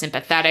bit more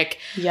sympathetic.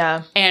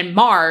 Yeah. And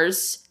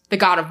Mars, the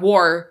god of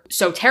war,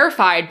 so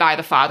terrified by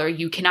the father,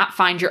 you cannot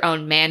find your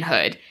own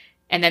manhood.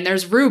 And then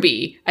there's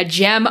Ruby, a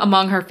gem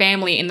among her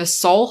family, and the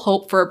sole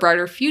hope for a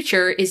brighter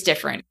future is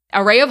different.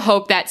 A ray of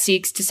hope that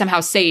seeks to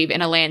somehow save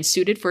in a land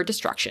suited for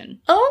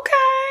destruction. Okay.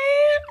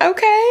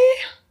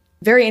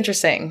 Very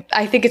interesting.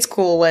 I think it's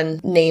cool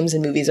when names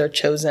in movies are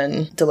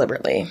chosen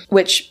deliberately,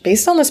 which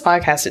based on this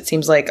podcast, it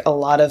seems like a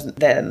lot of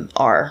them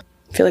are.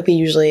 I feel like we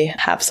usually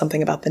have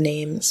something about the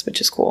names, which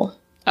is cool.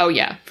 Oh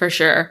yeah, for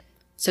sure.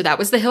 So that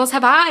was The Hills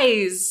Have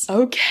Eyes.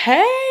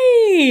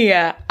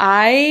 Okay.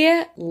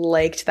 I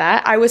liked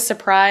that. I was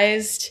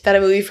surprised that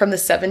a movie from the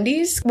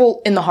 70s,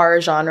 well, in the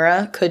horror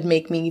genre, could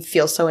make me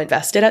feel so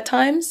invested at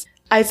times.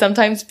 I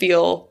sometimes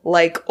feel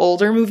like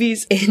older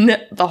movies in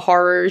the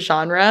horror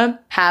genre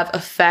have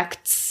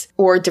effects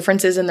or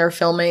differences in their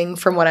filming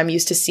from what I'm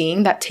used to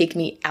seeing that take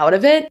me out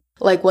of it.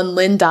 Like when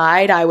Lynn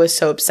died, I was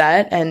so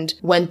upset. And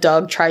when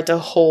Doug tried to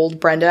hold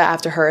Brenda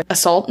after her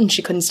assault and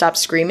she couldn't stop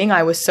screaming,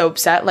 I was so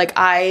upset. Like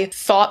I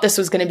thought this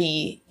was going to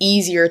be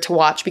easier to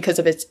watch because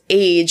of its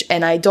age.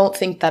 And I don't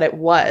think that it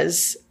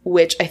was,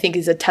 which I think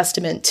is a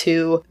testament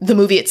to the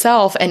movie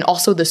itself and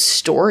also the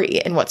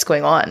story and what's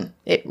going on.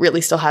 It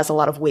really still has a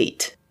lot of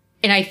weight.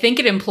 And I think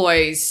it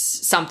employs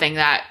something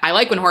that I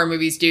like when horror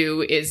movies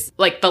do is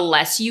like the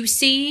less you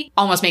see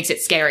almost makes it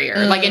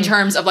scarier. Like in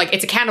terms of like,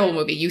 it's a cannibal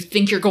movie. You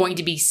think you're going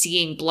to be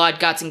seeing blood,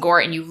 guts, and gore,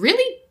 and you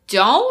really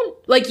don't.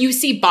 Like you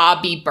see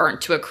Bob be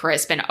burnt to a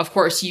crisp. And of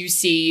course you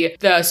see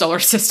the solar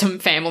system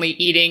family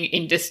eating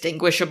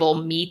indistinguishable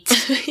meat.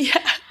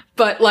 Yeah.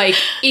 But like,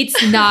 it's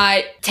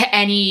not to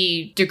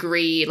any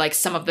degree like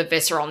some of the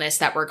visceralness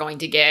that we're going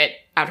to get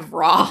out of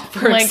Raw,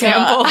 for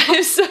example. God.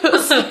 I'm so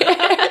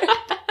scared.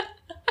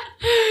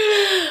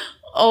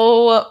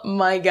 Oh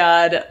my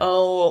God.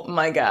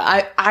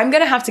 I'm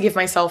going to have to give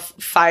myself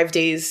 5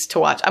 days to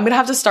watch. I'm going to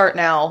have to start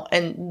now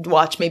and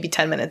watch maybe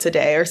 10 minutes a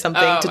day or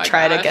something to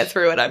try to get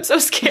through it. I'm so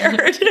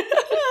scared.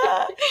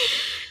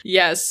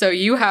 Yes, so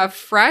you have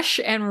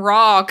Fresh and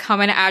Raw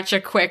coming at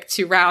you quick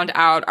to round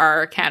out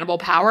our Cannibal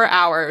Power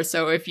Hour.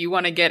 So if you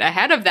want to get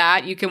ahead of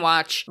that, you can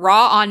watch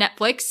Raw on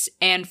Netflix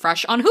and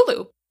Fresh on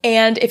Hulu.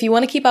 And if you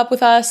want to keep up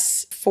with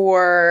us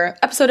for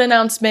episode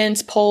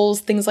announcements, polls,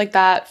 things like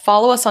that,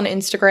 follow us on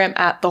Instagram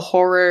at The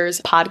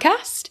Horrors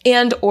Podcast.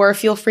 And or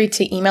feel free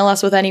to email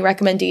us with any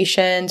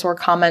recommendations or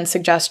comment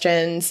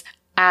suggestions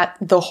at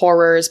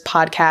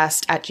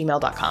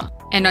thehorrorspodcast@gmail.com.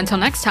 And until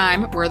next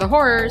time, we're The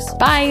Horrors.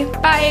 Bye.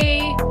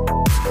 Bye.